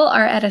 we all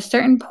are at a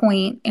certain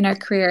point in our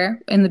career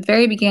in the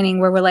very beginning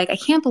where we're like, I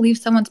can't believe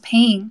someone's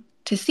paying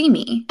to see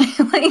me.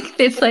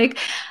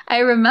 I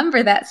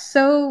remember that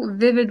so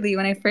vividly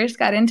when I first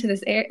got into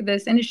this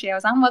industry. I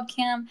was on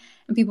webcam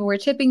and people were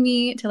tipping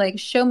me to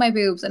show my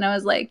boobs. And I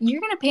was like, you're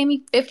going to pay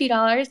me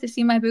 $50 to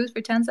see my boobs for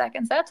 10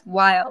 seconds? That's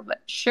wild,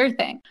 but sure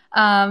thing.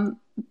 And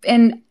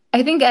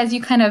I think as you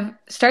kind of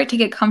start to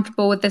get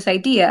comfortable with this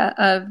idea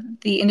of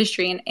the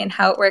industry and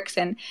how it works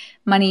and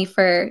money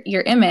for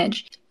your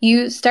image,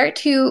 you start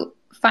to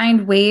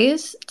find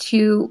ways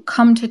to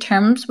come to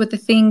terms with the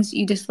things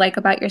you dislike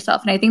about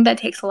yourself. And I think that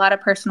takes a lot of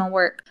personal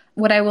work.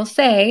 What I will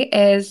say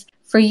is,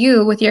 for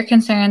you, with your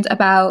concerns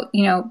about,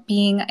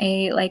 being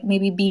a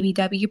maybe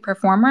BBW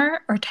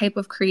performer or type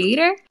of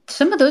creator,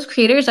 some of those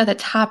creators are the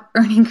top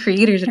earning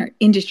creators in our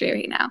industry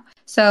right now.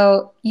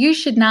 So you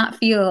should not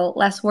feel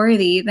less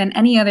worthy than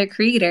any other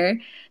creator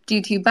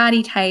due to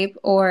body type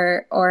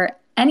or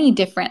any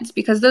difference,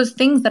 because those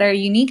things that are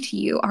unique to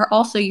you are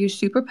also your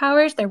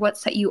superpowers. They're what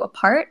set you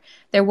apart.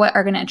 They're what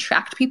are going to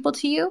attract people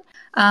to you.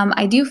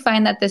 I do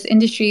find that this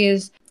industry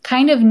is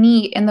kind of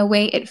neat in the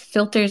way it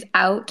filters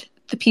out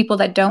the people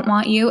that don't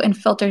want you and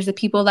filters the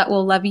people that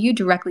will love you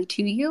directly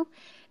to you.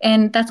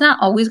 And that's not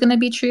always going to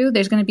be true.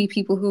 There's going to be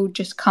people who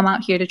just come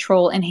out here to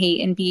troll and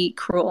hate and be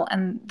cruel,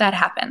 and that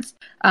happens.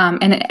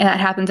 That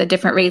happens at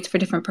different rates for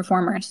different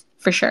performers,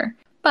 for sure.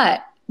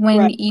 But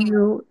when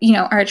you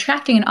are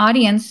attracting an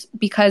audience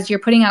because you're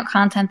putting out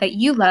content that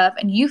you love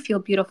and you feel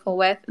beautiful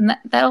with, and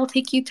that'll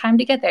take you time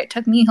to get there. It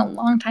took me a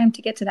long time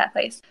to get to that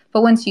place.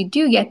 But once you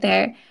do get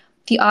there,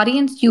 the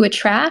audience you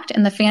attract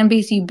and the fan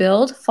base you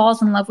build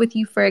falls in love with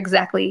you for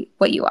exactly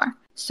what you are.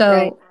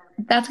 So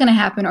that's going to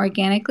happen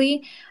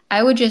organically.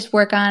 I would just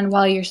work on,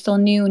 while you're still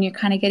new and you're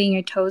kind of getting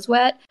your toes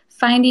wet,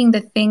 finding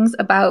the things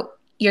about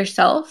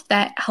yourself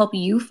that help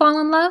you fall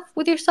in love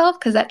with yourself,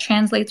 because that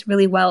translates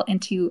really well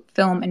into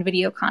film and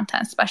video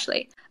content,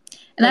 especially.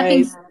 And that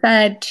being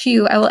said,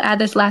 too, I will add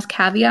this last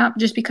caveat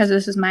just because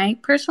this is my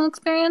personal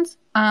experience.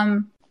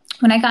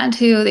 When I got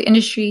into the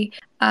industry,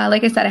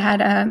 like I said, I had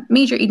a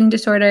major eating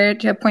disorder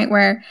to a point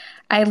where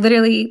I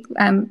literally,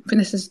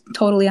 this is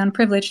totally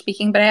unprivileged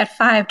speaking, but I had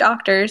 5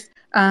 doctors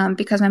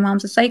because my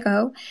mom's a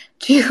psycho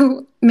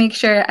to make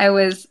sure I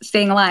was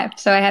staying alive.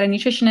 So I had a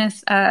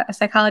nutritionist, a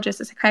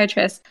psychologist, a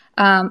psychiatrist,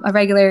 a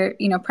regular,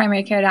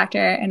 primary care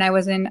doctor, and I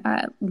was in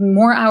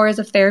more hours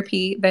of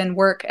therapy than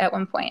work at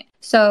one point.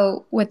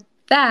 So with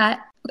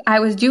that, I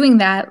was doing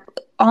that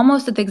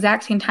almost at the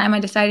exact same time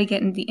I decided to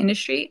get into the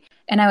industry.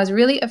 And I was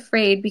really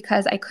afraid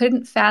because I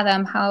couldn't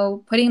fathom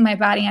how putting my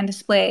body on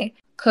display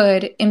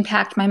could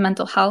impact my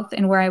mental health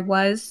and where I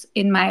was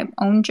in my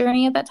own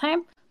journey at that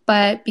time.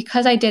 But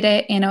because I did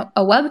it in a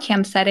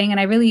webcam setting, and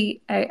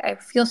I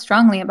feel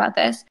strongly about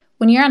this,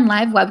 when you're on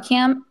live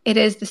webcam, it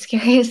is the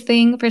scariest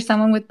thing for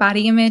someone with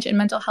body image and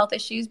mental health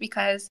issues,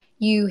 because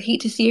you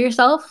hate to see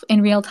yourself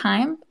in real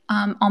time,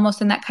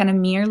 almost in that kind of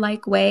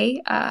mirror-like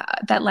way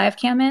that live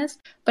cam is.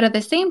 But at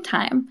the same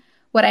time,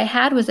 what I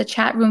had was a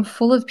chat room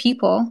full of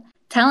people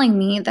telling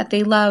me that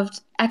they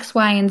loved X,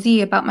 Y, and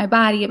Z about my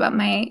body, about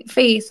my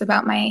face,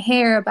 about my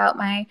hair, about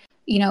my,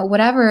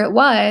 whatever it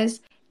was.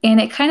 And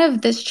it kind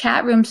of, this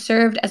chat room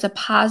served as a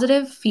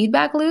positive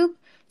feedback loop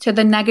to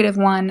the negative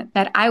one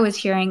that I was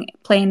hearing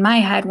play in my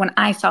head when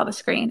I saw the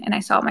screen and I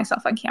saw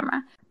myself on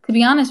camera. To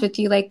be honest with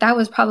you, that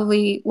was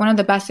probably one of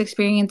the best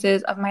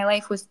experiences of my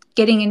life, was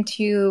getting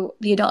into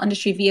the adult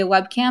industry via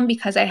webcam,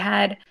 because I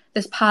had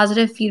this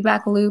positive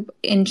feedback loop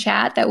in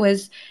chat that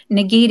was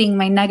negating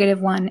my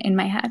negative one in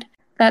my head.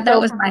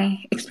 That was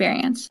my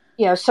experience.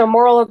 Yeah, so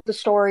moral of the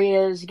story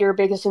is your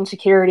biggest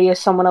insecurity is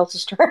someone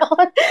else's turn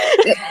on.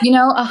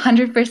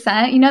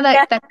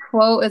 100%. That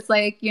quote is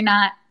you're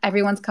not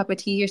everyone's cup of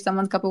tea or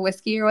someone's cup of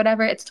whiskey or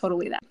whatever. It's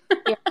totally that.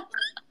 Yeah.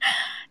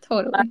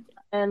 Totally.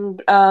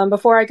 And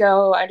before I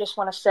go, I just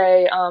want to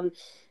say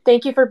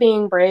thank you for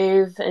being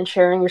brave and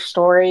sharing your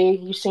story.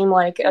 You seem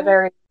like a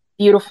very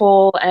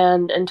beautiful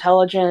and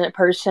intelligent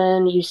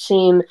person. You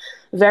seem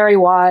very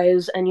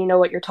wise and you know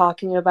what you're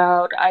talking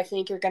about. I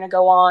think you're going to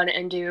go on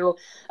and do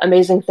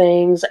amazing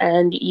things,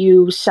 and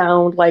you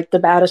sound like the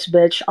baddest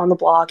bitch on the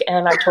block,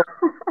 and I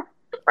totally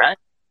friend.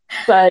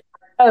 But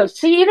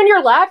see, even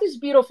your laugh is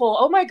beautiful.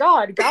 Oh my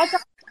God, God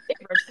got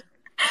favors.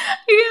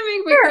 You didn't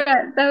make me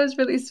cry. That was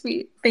really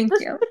sweet. Thank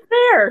you.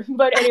 Fair.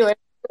 But anyway,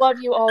 I love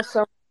you all so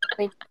much.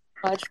 Thank you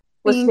so much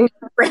for listening to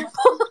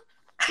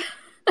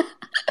the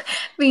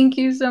Thank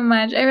you so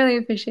much. I really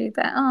appreciate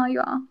that. Oh,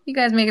 you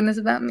guys making this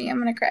about me. I'm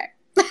gonna cry.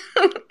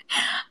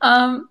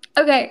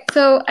 Okay,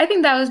 so I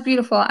think that was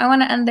beautiful. I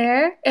want to end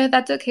there, if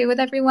that's okay with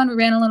everyone. We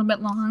ran a little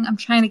bit long. I'm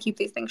trying to keep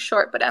these things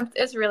short, but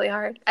it's really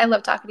hard. I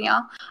love talking to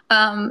y'all.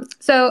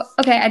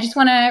 Okay, I just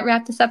want to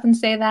wrap this up and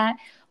say that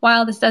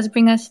while this does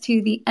bring us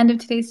to the end of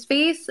today's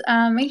space,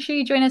 make sure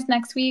you join us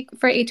next week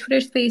for a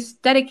Twitter space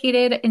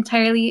dedicated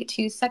entirely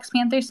to Sex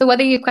Panthers. So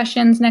whether you have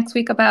questions next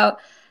week about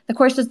the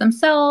courses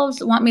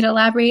themselves, want me to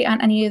elaborate on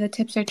any of the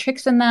tips or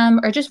tricks in them,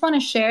 or just want to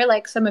share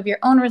like some of your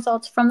own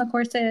results from the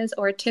courses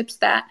or tips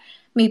that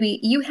maybe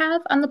you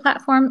have on the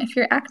platform if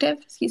you're active,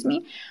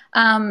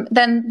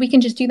 then we can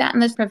just do that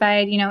and this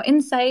provide,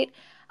 insight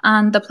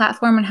on the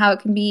platform and how it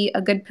can be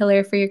a good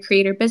pillar for your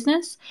creator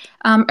business,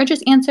 or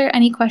just answer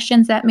any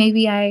questions that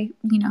maybe I,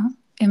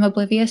 am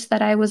oblivious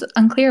that I was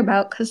unclear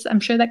about, because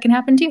I'm sure that can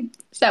happen too.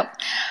 So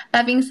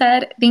that being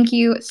said, thank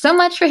you so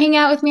much for hanging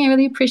out with me. I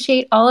really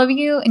appreciate all of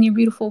you and your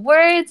beautiful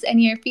words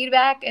and your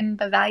feedback and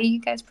the value you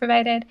guys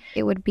provided.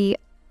 It would be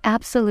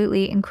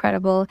absolutely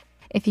incredible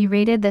if you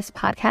rated this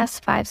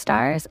podcast 5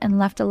 stars and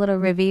left a little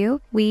review.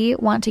 We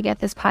want to get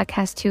this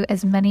podcast to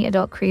as many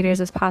adult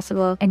creators as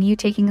possible, and you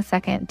taking a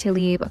second to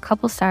leave a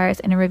couple stars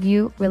and a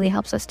review really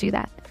helps us do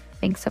that.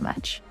 Thanks so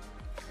much.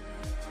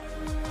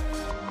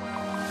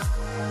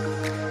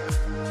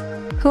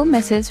 Who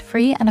misses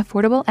free and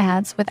affordable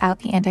ads without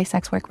the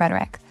anti-sex work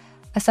rhetoric?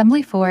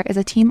 Assembly 4 is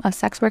a team of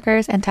sex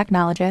workers and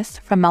technologists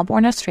from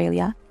Melbourne,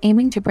 Australia,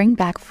 aiming to bring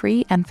back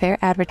free and fair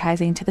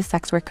advertising to the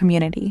sex work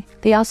community.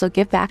 They also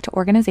give back to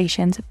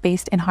organizations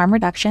based in harm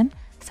reduction,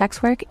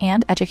 sex work,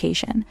 and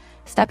education.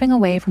 Stepping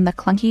away from the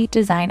clunky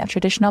design of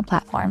traditional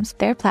platforms,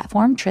 their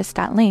platform,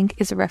 Tris.link,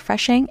 is a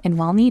refreshing and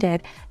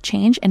well-needed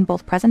change in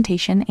both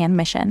presentation and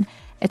mission.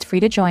 It's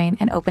free to join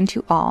and open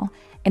to all.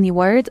 In the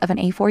words of an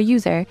A4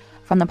 user,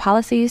 from the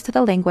policies to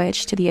the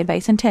language to the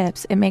advice and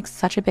tips, it makes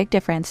such a big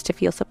difference to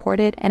feel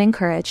supported and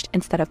encouraged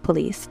instead of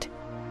policed.